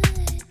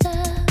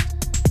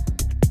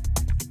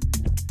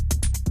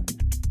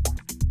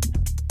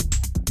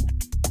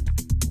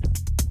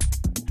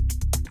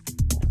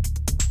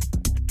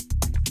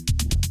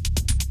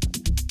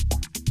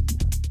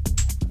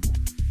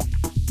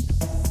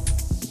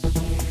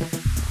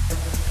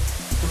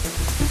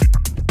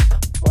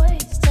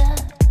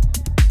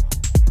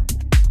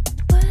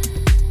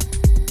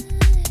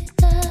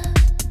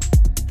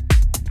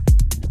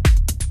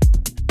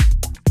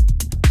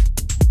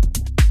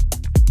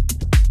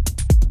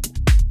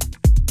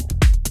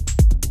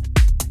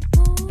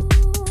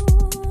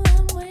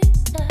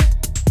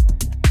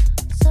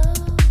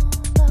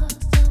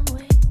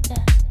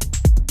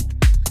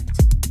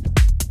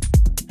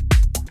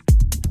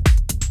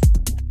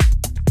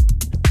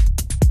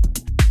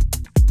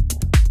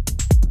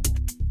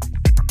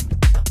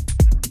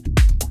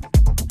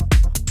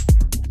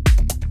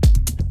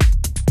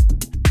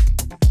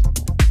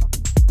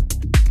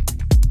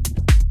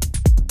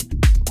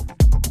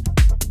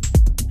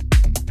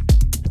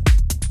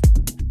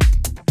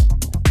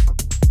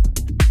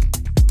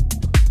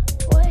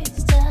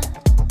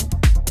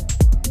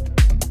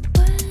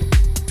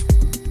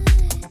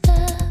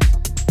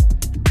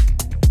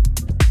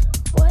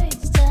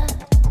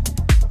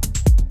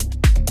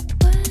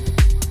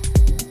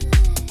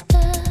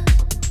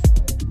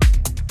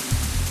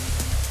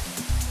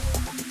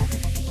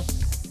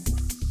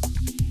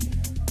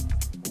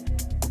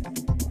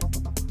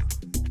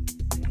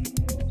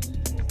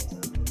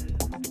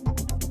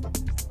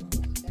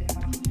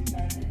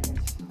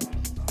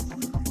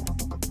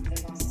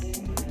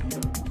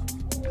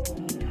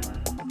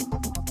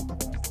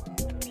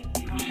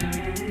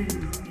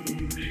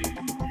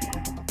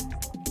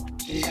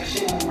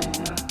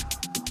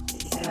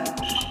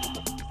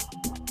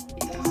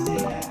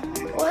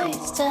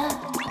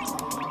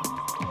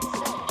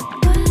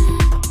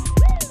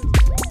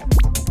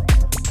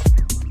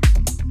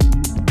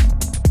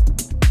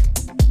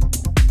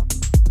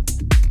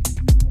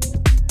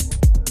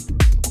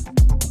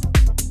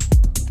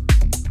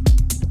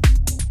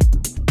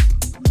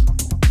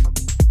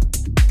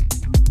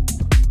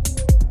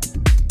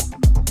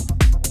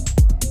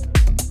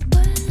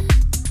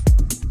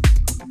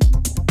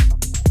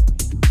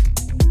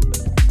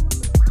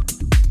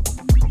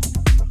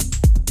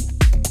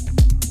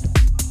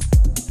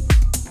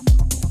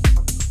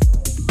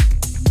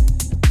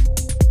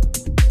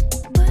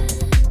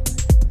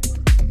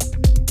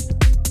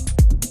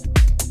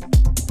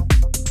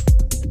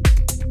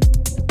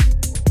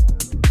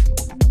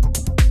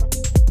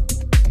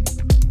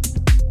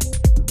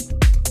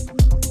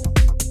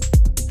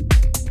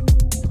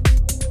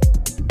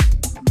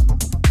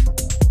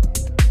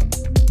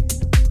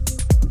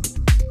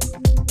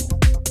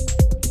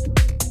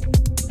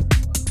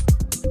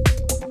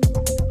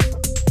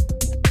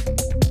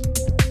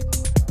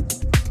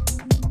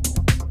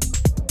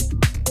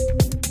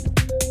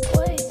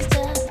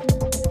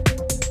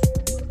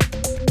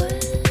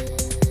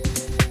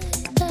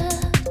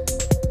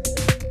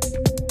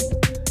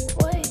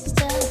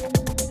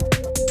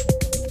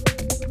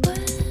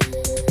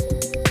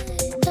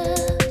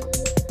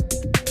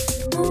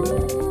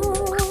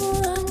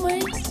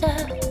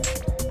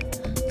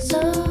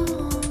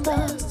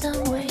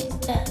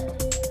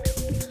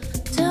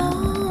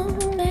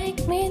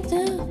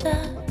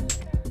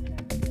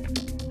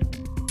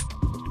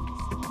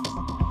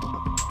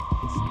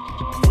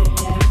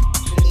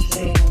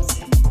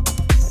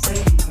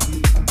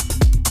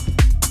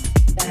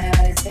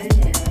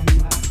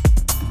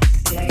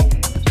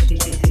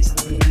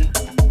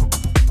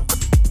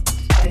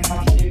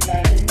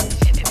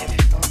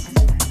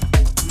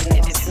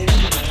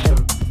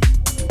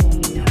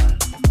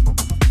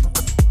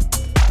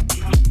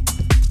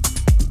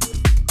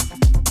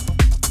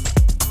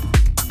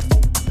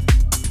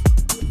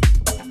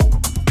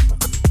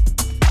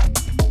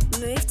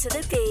 Move to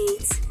the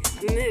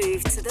beat.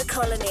 Move to the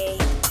colony.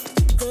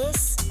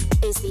 This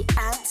is the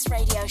ANTS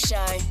Radio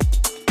Show.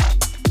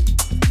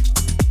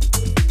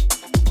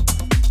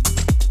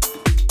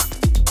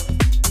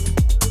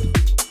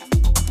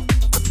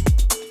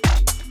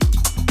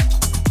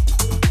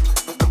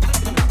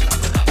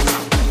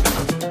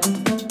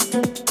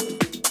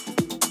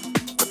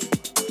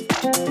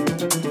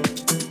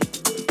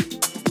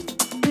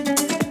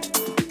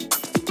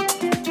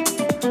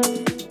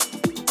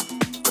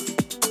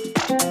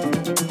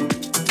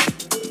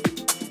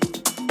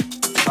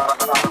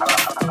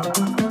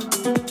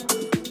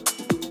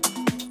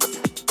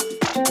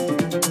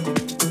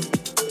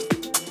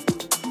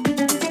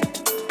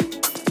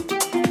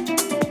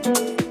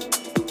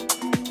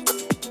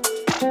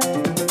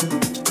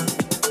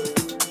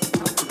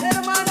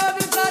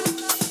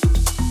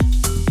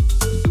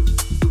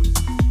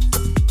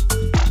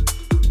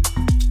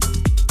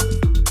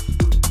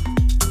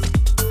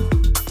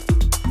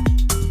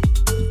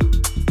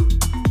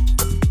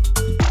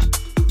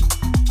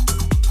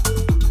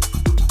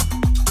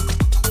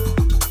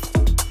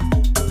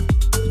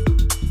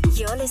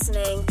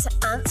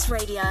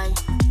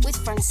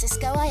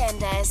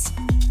 Allendes.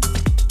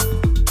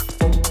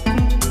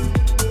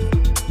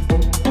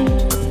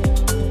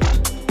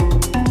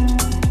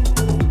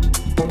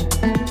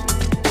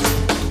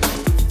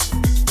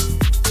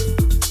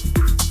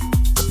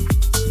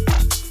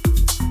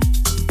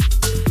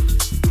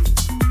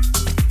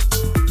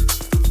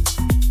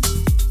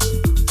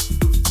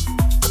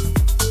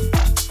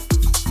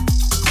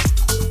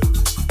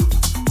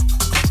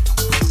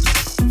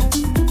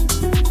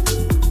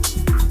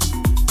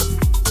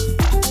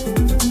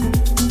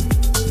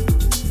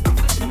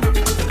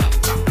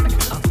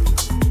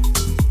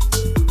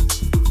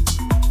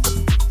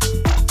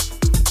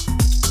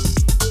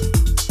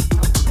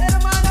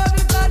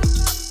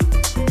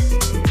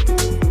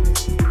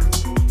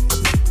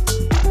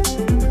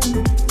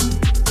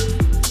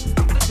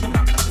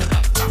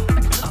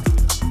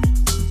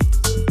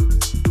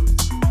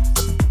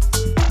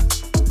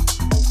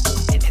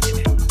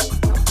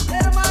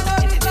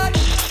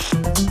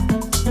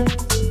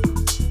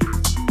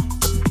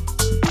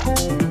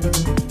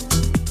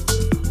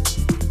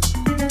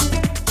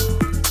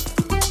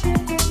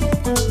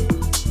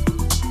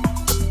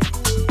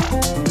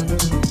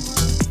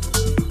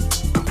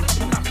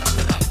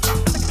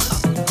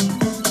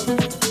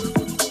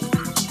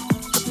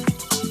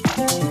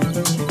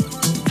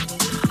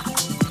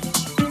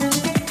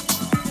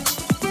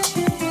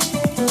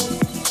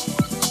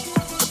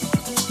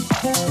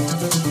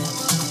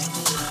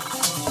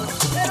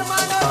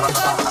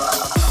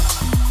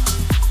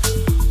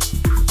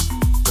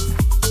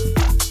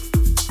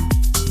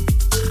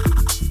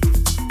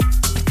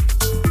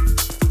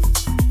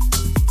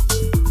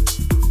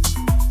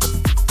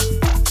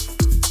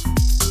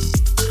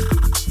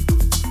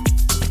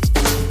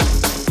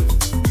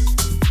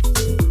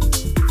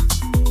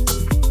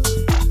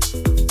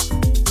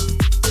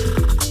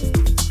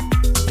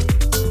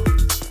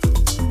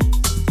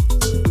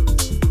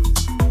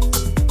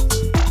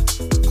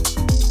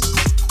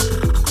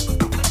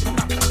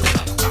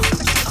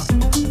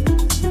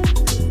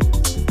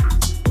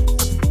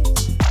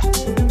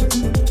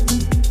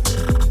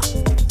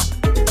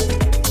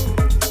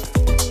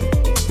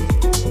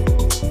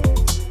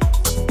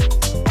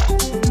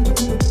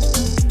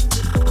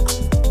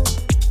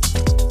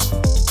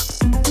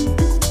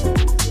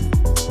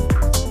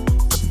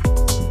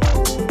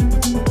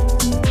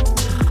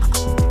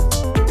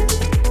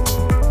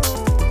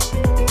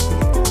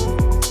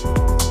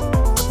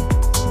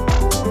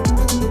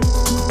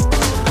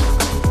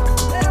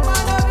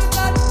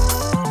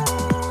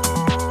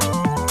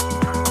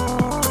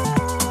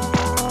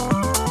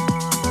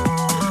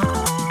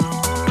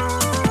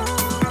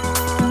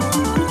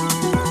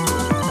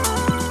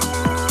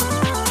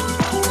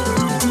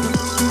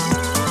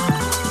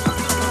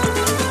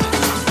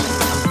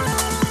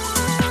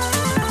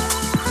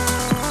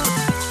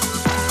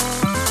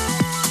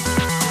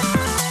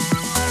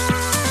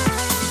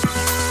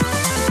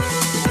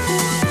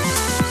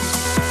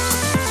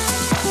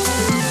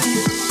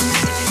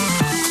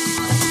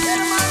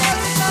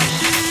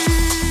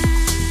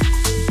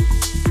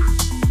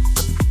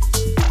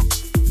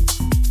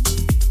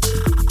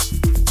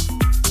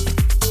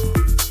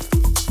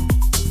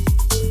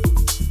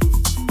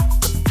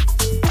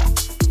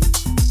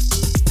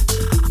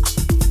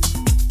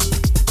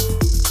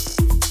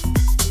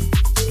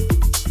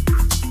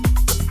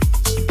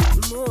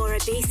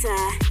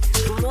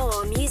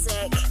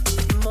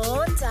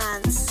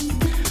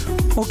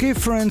 Okay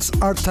friends,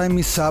 our time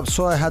is up,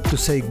 so I had to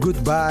say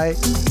goodbye.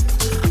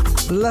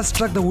 The last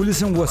track that we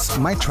listened was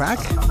my track,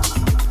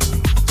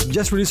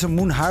 just released on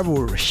Moon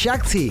Harbor,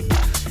 Shakti,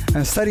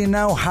 and starting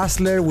now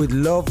Hustler with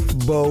Love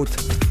Boat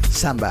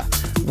Samba.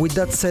 With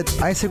that said,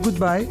 I say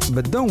goodbye,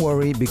 but don't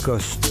worry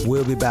because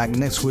we'll be back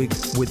next week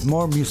with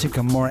more music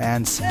and more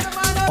ANTS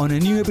on a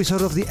new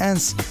episode of the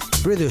ANTS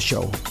Radio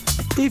Show.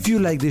 If you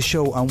like this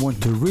show and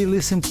want to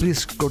re-listen,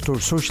 please go to our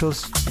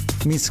socials,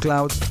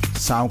 Mixcloud,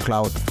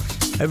 SoundCloud,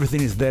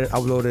 Everything is there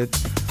uploaded,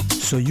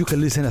 so you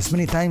can listen as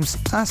many times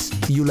as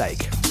you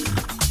like.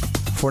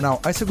 For now,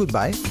 I say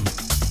goodbye,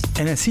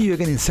 and I see you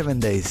again in 7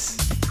 days.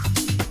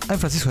 I'm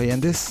Francisco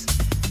Allendes,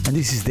 and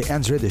this is the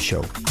ANTS Radio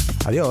Show.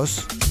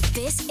 Adios.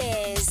 This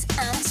is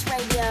ANTS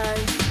Radio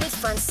with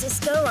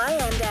Francisco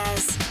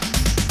Allendes.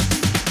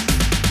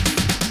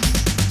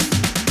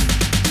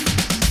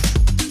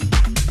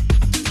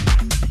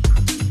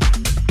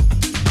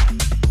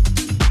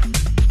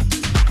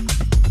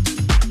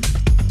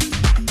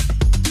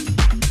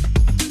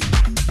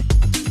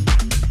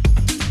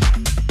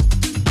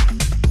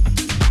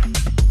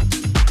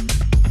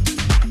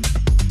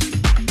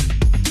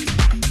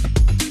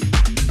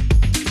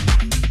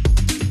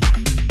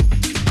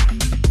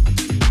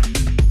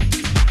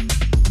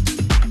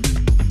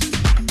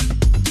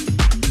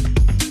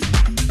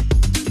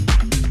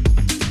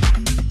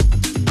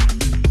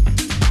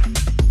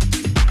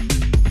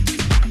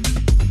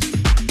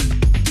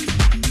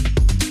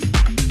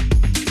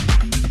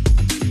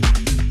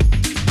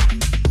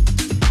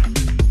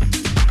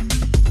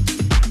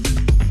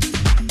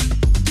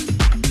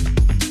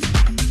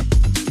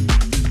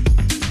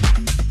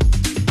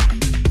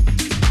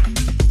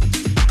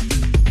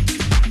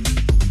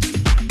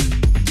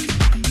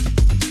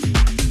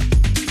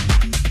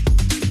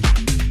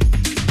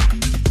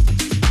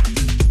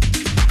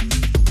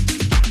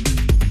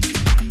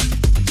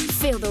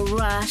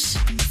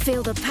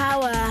 Feel the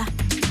power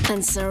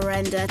and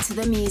surrender to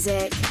the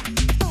music.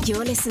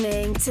 You're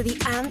listening to the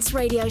ANTS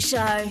Radio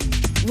Show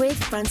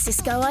with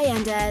Francisco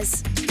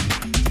Allendes.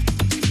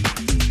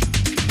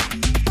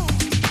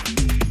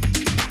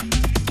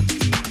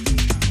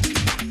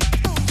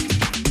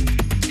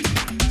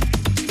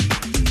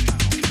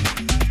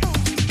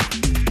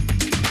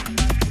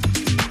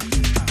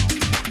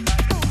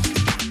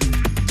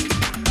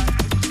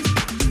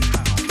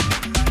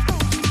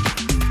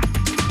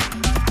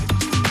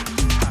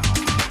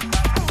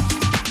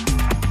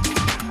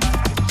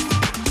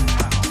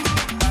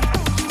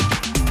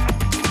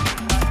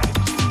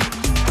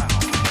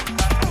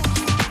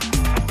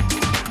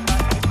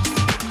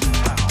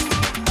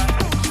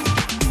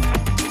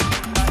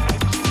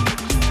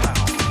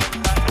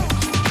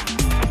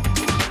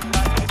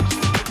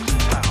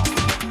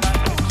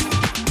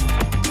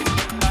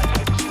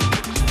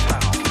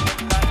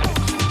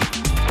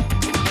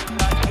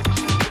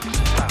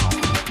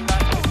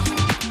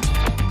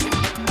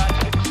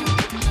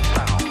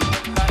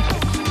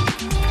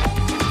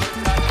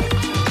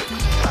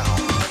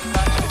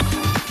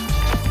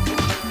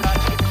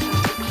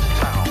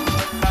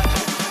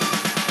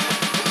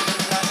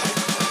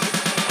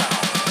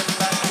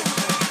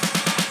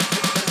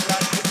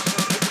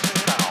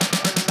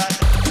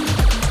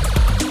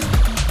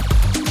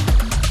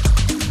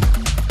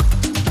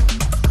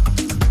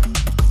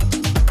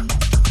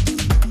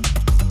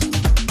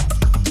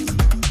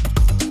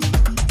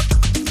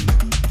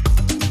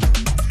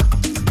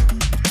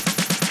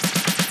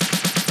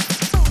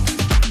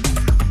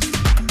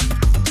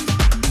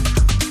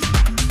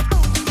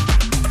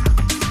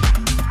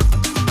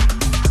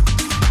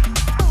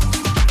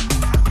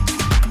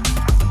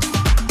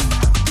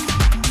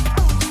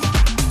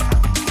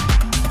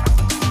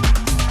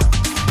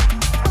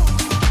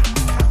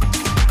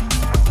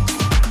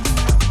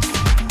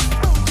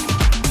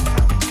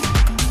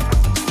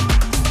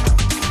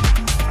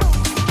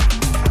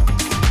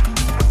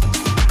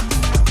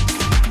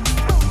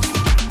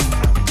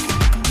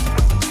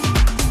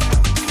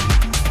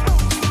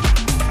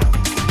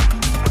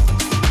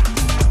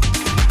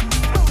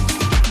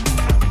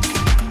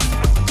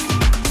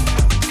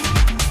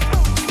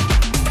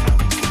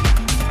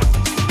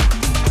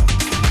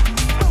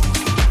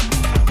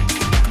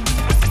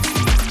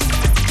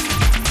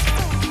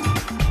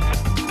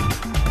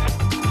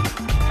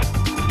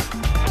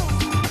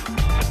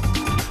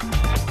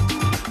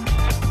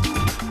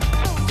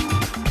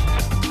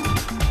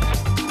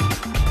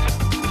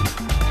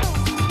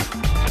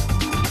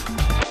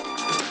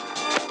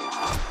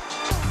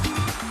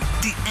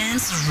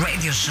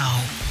 Radio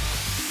Show.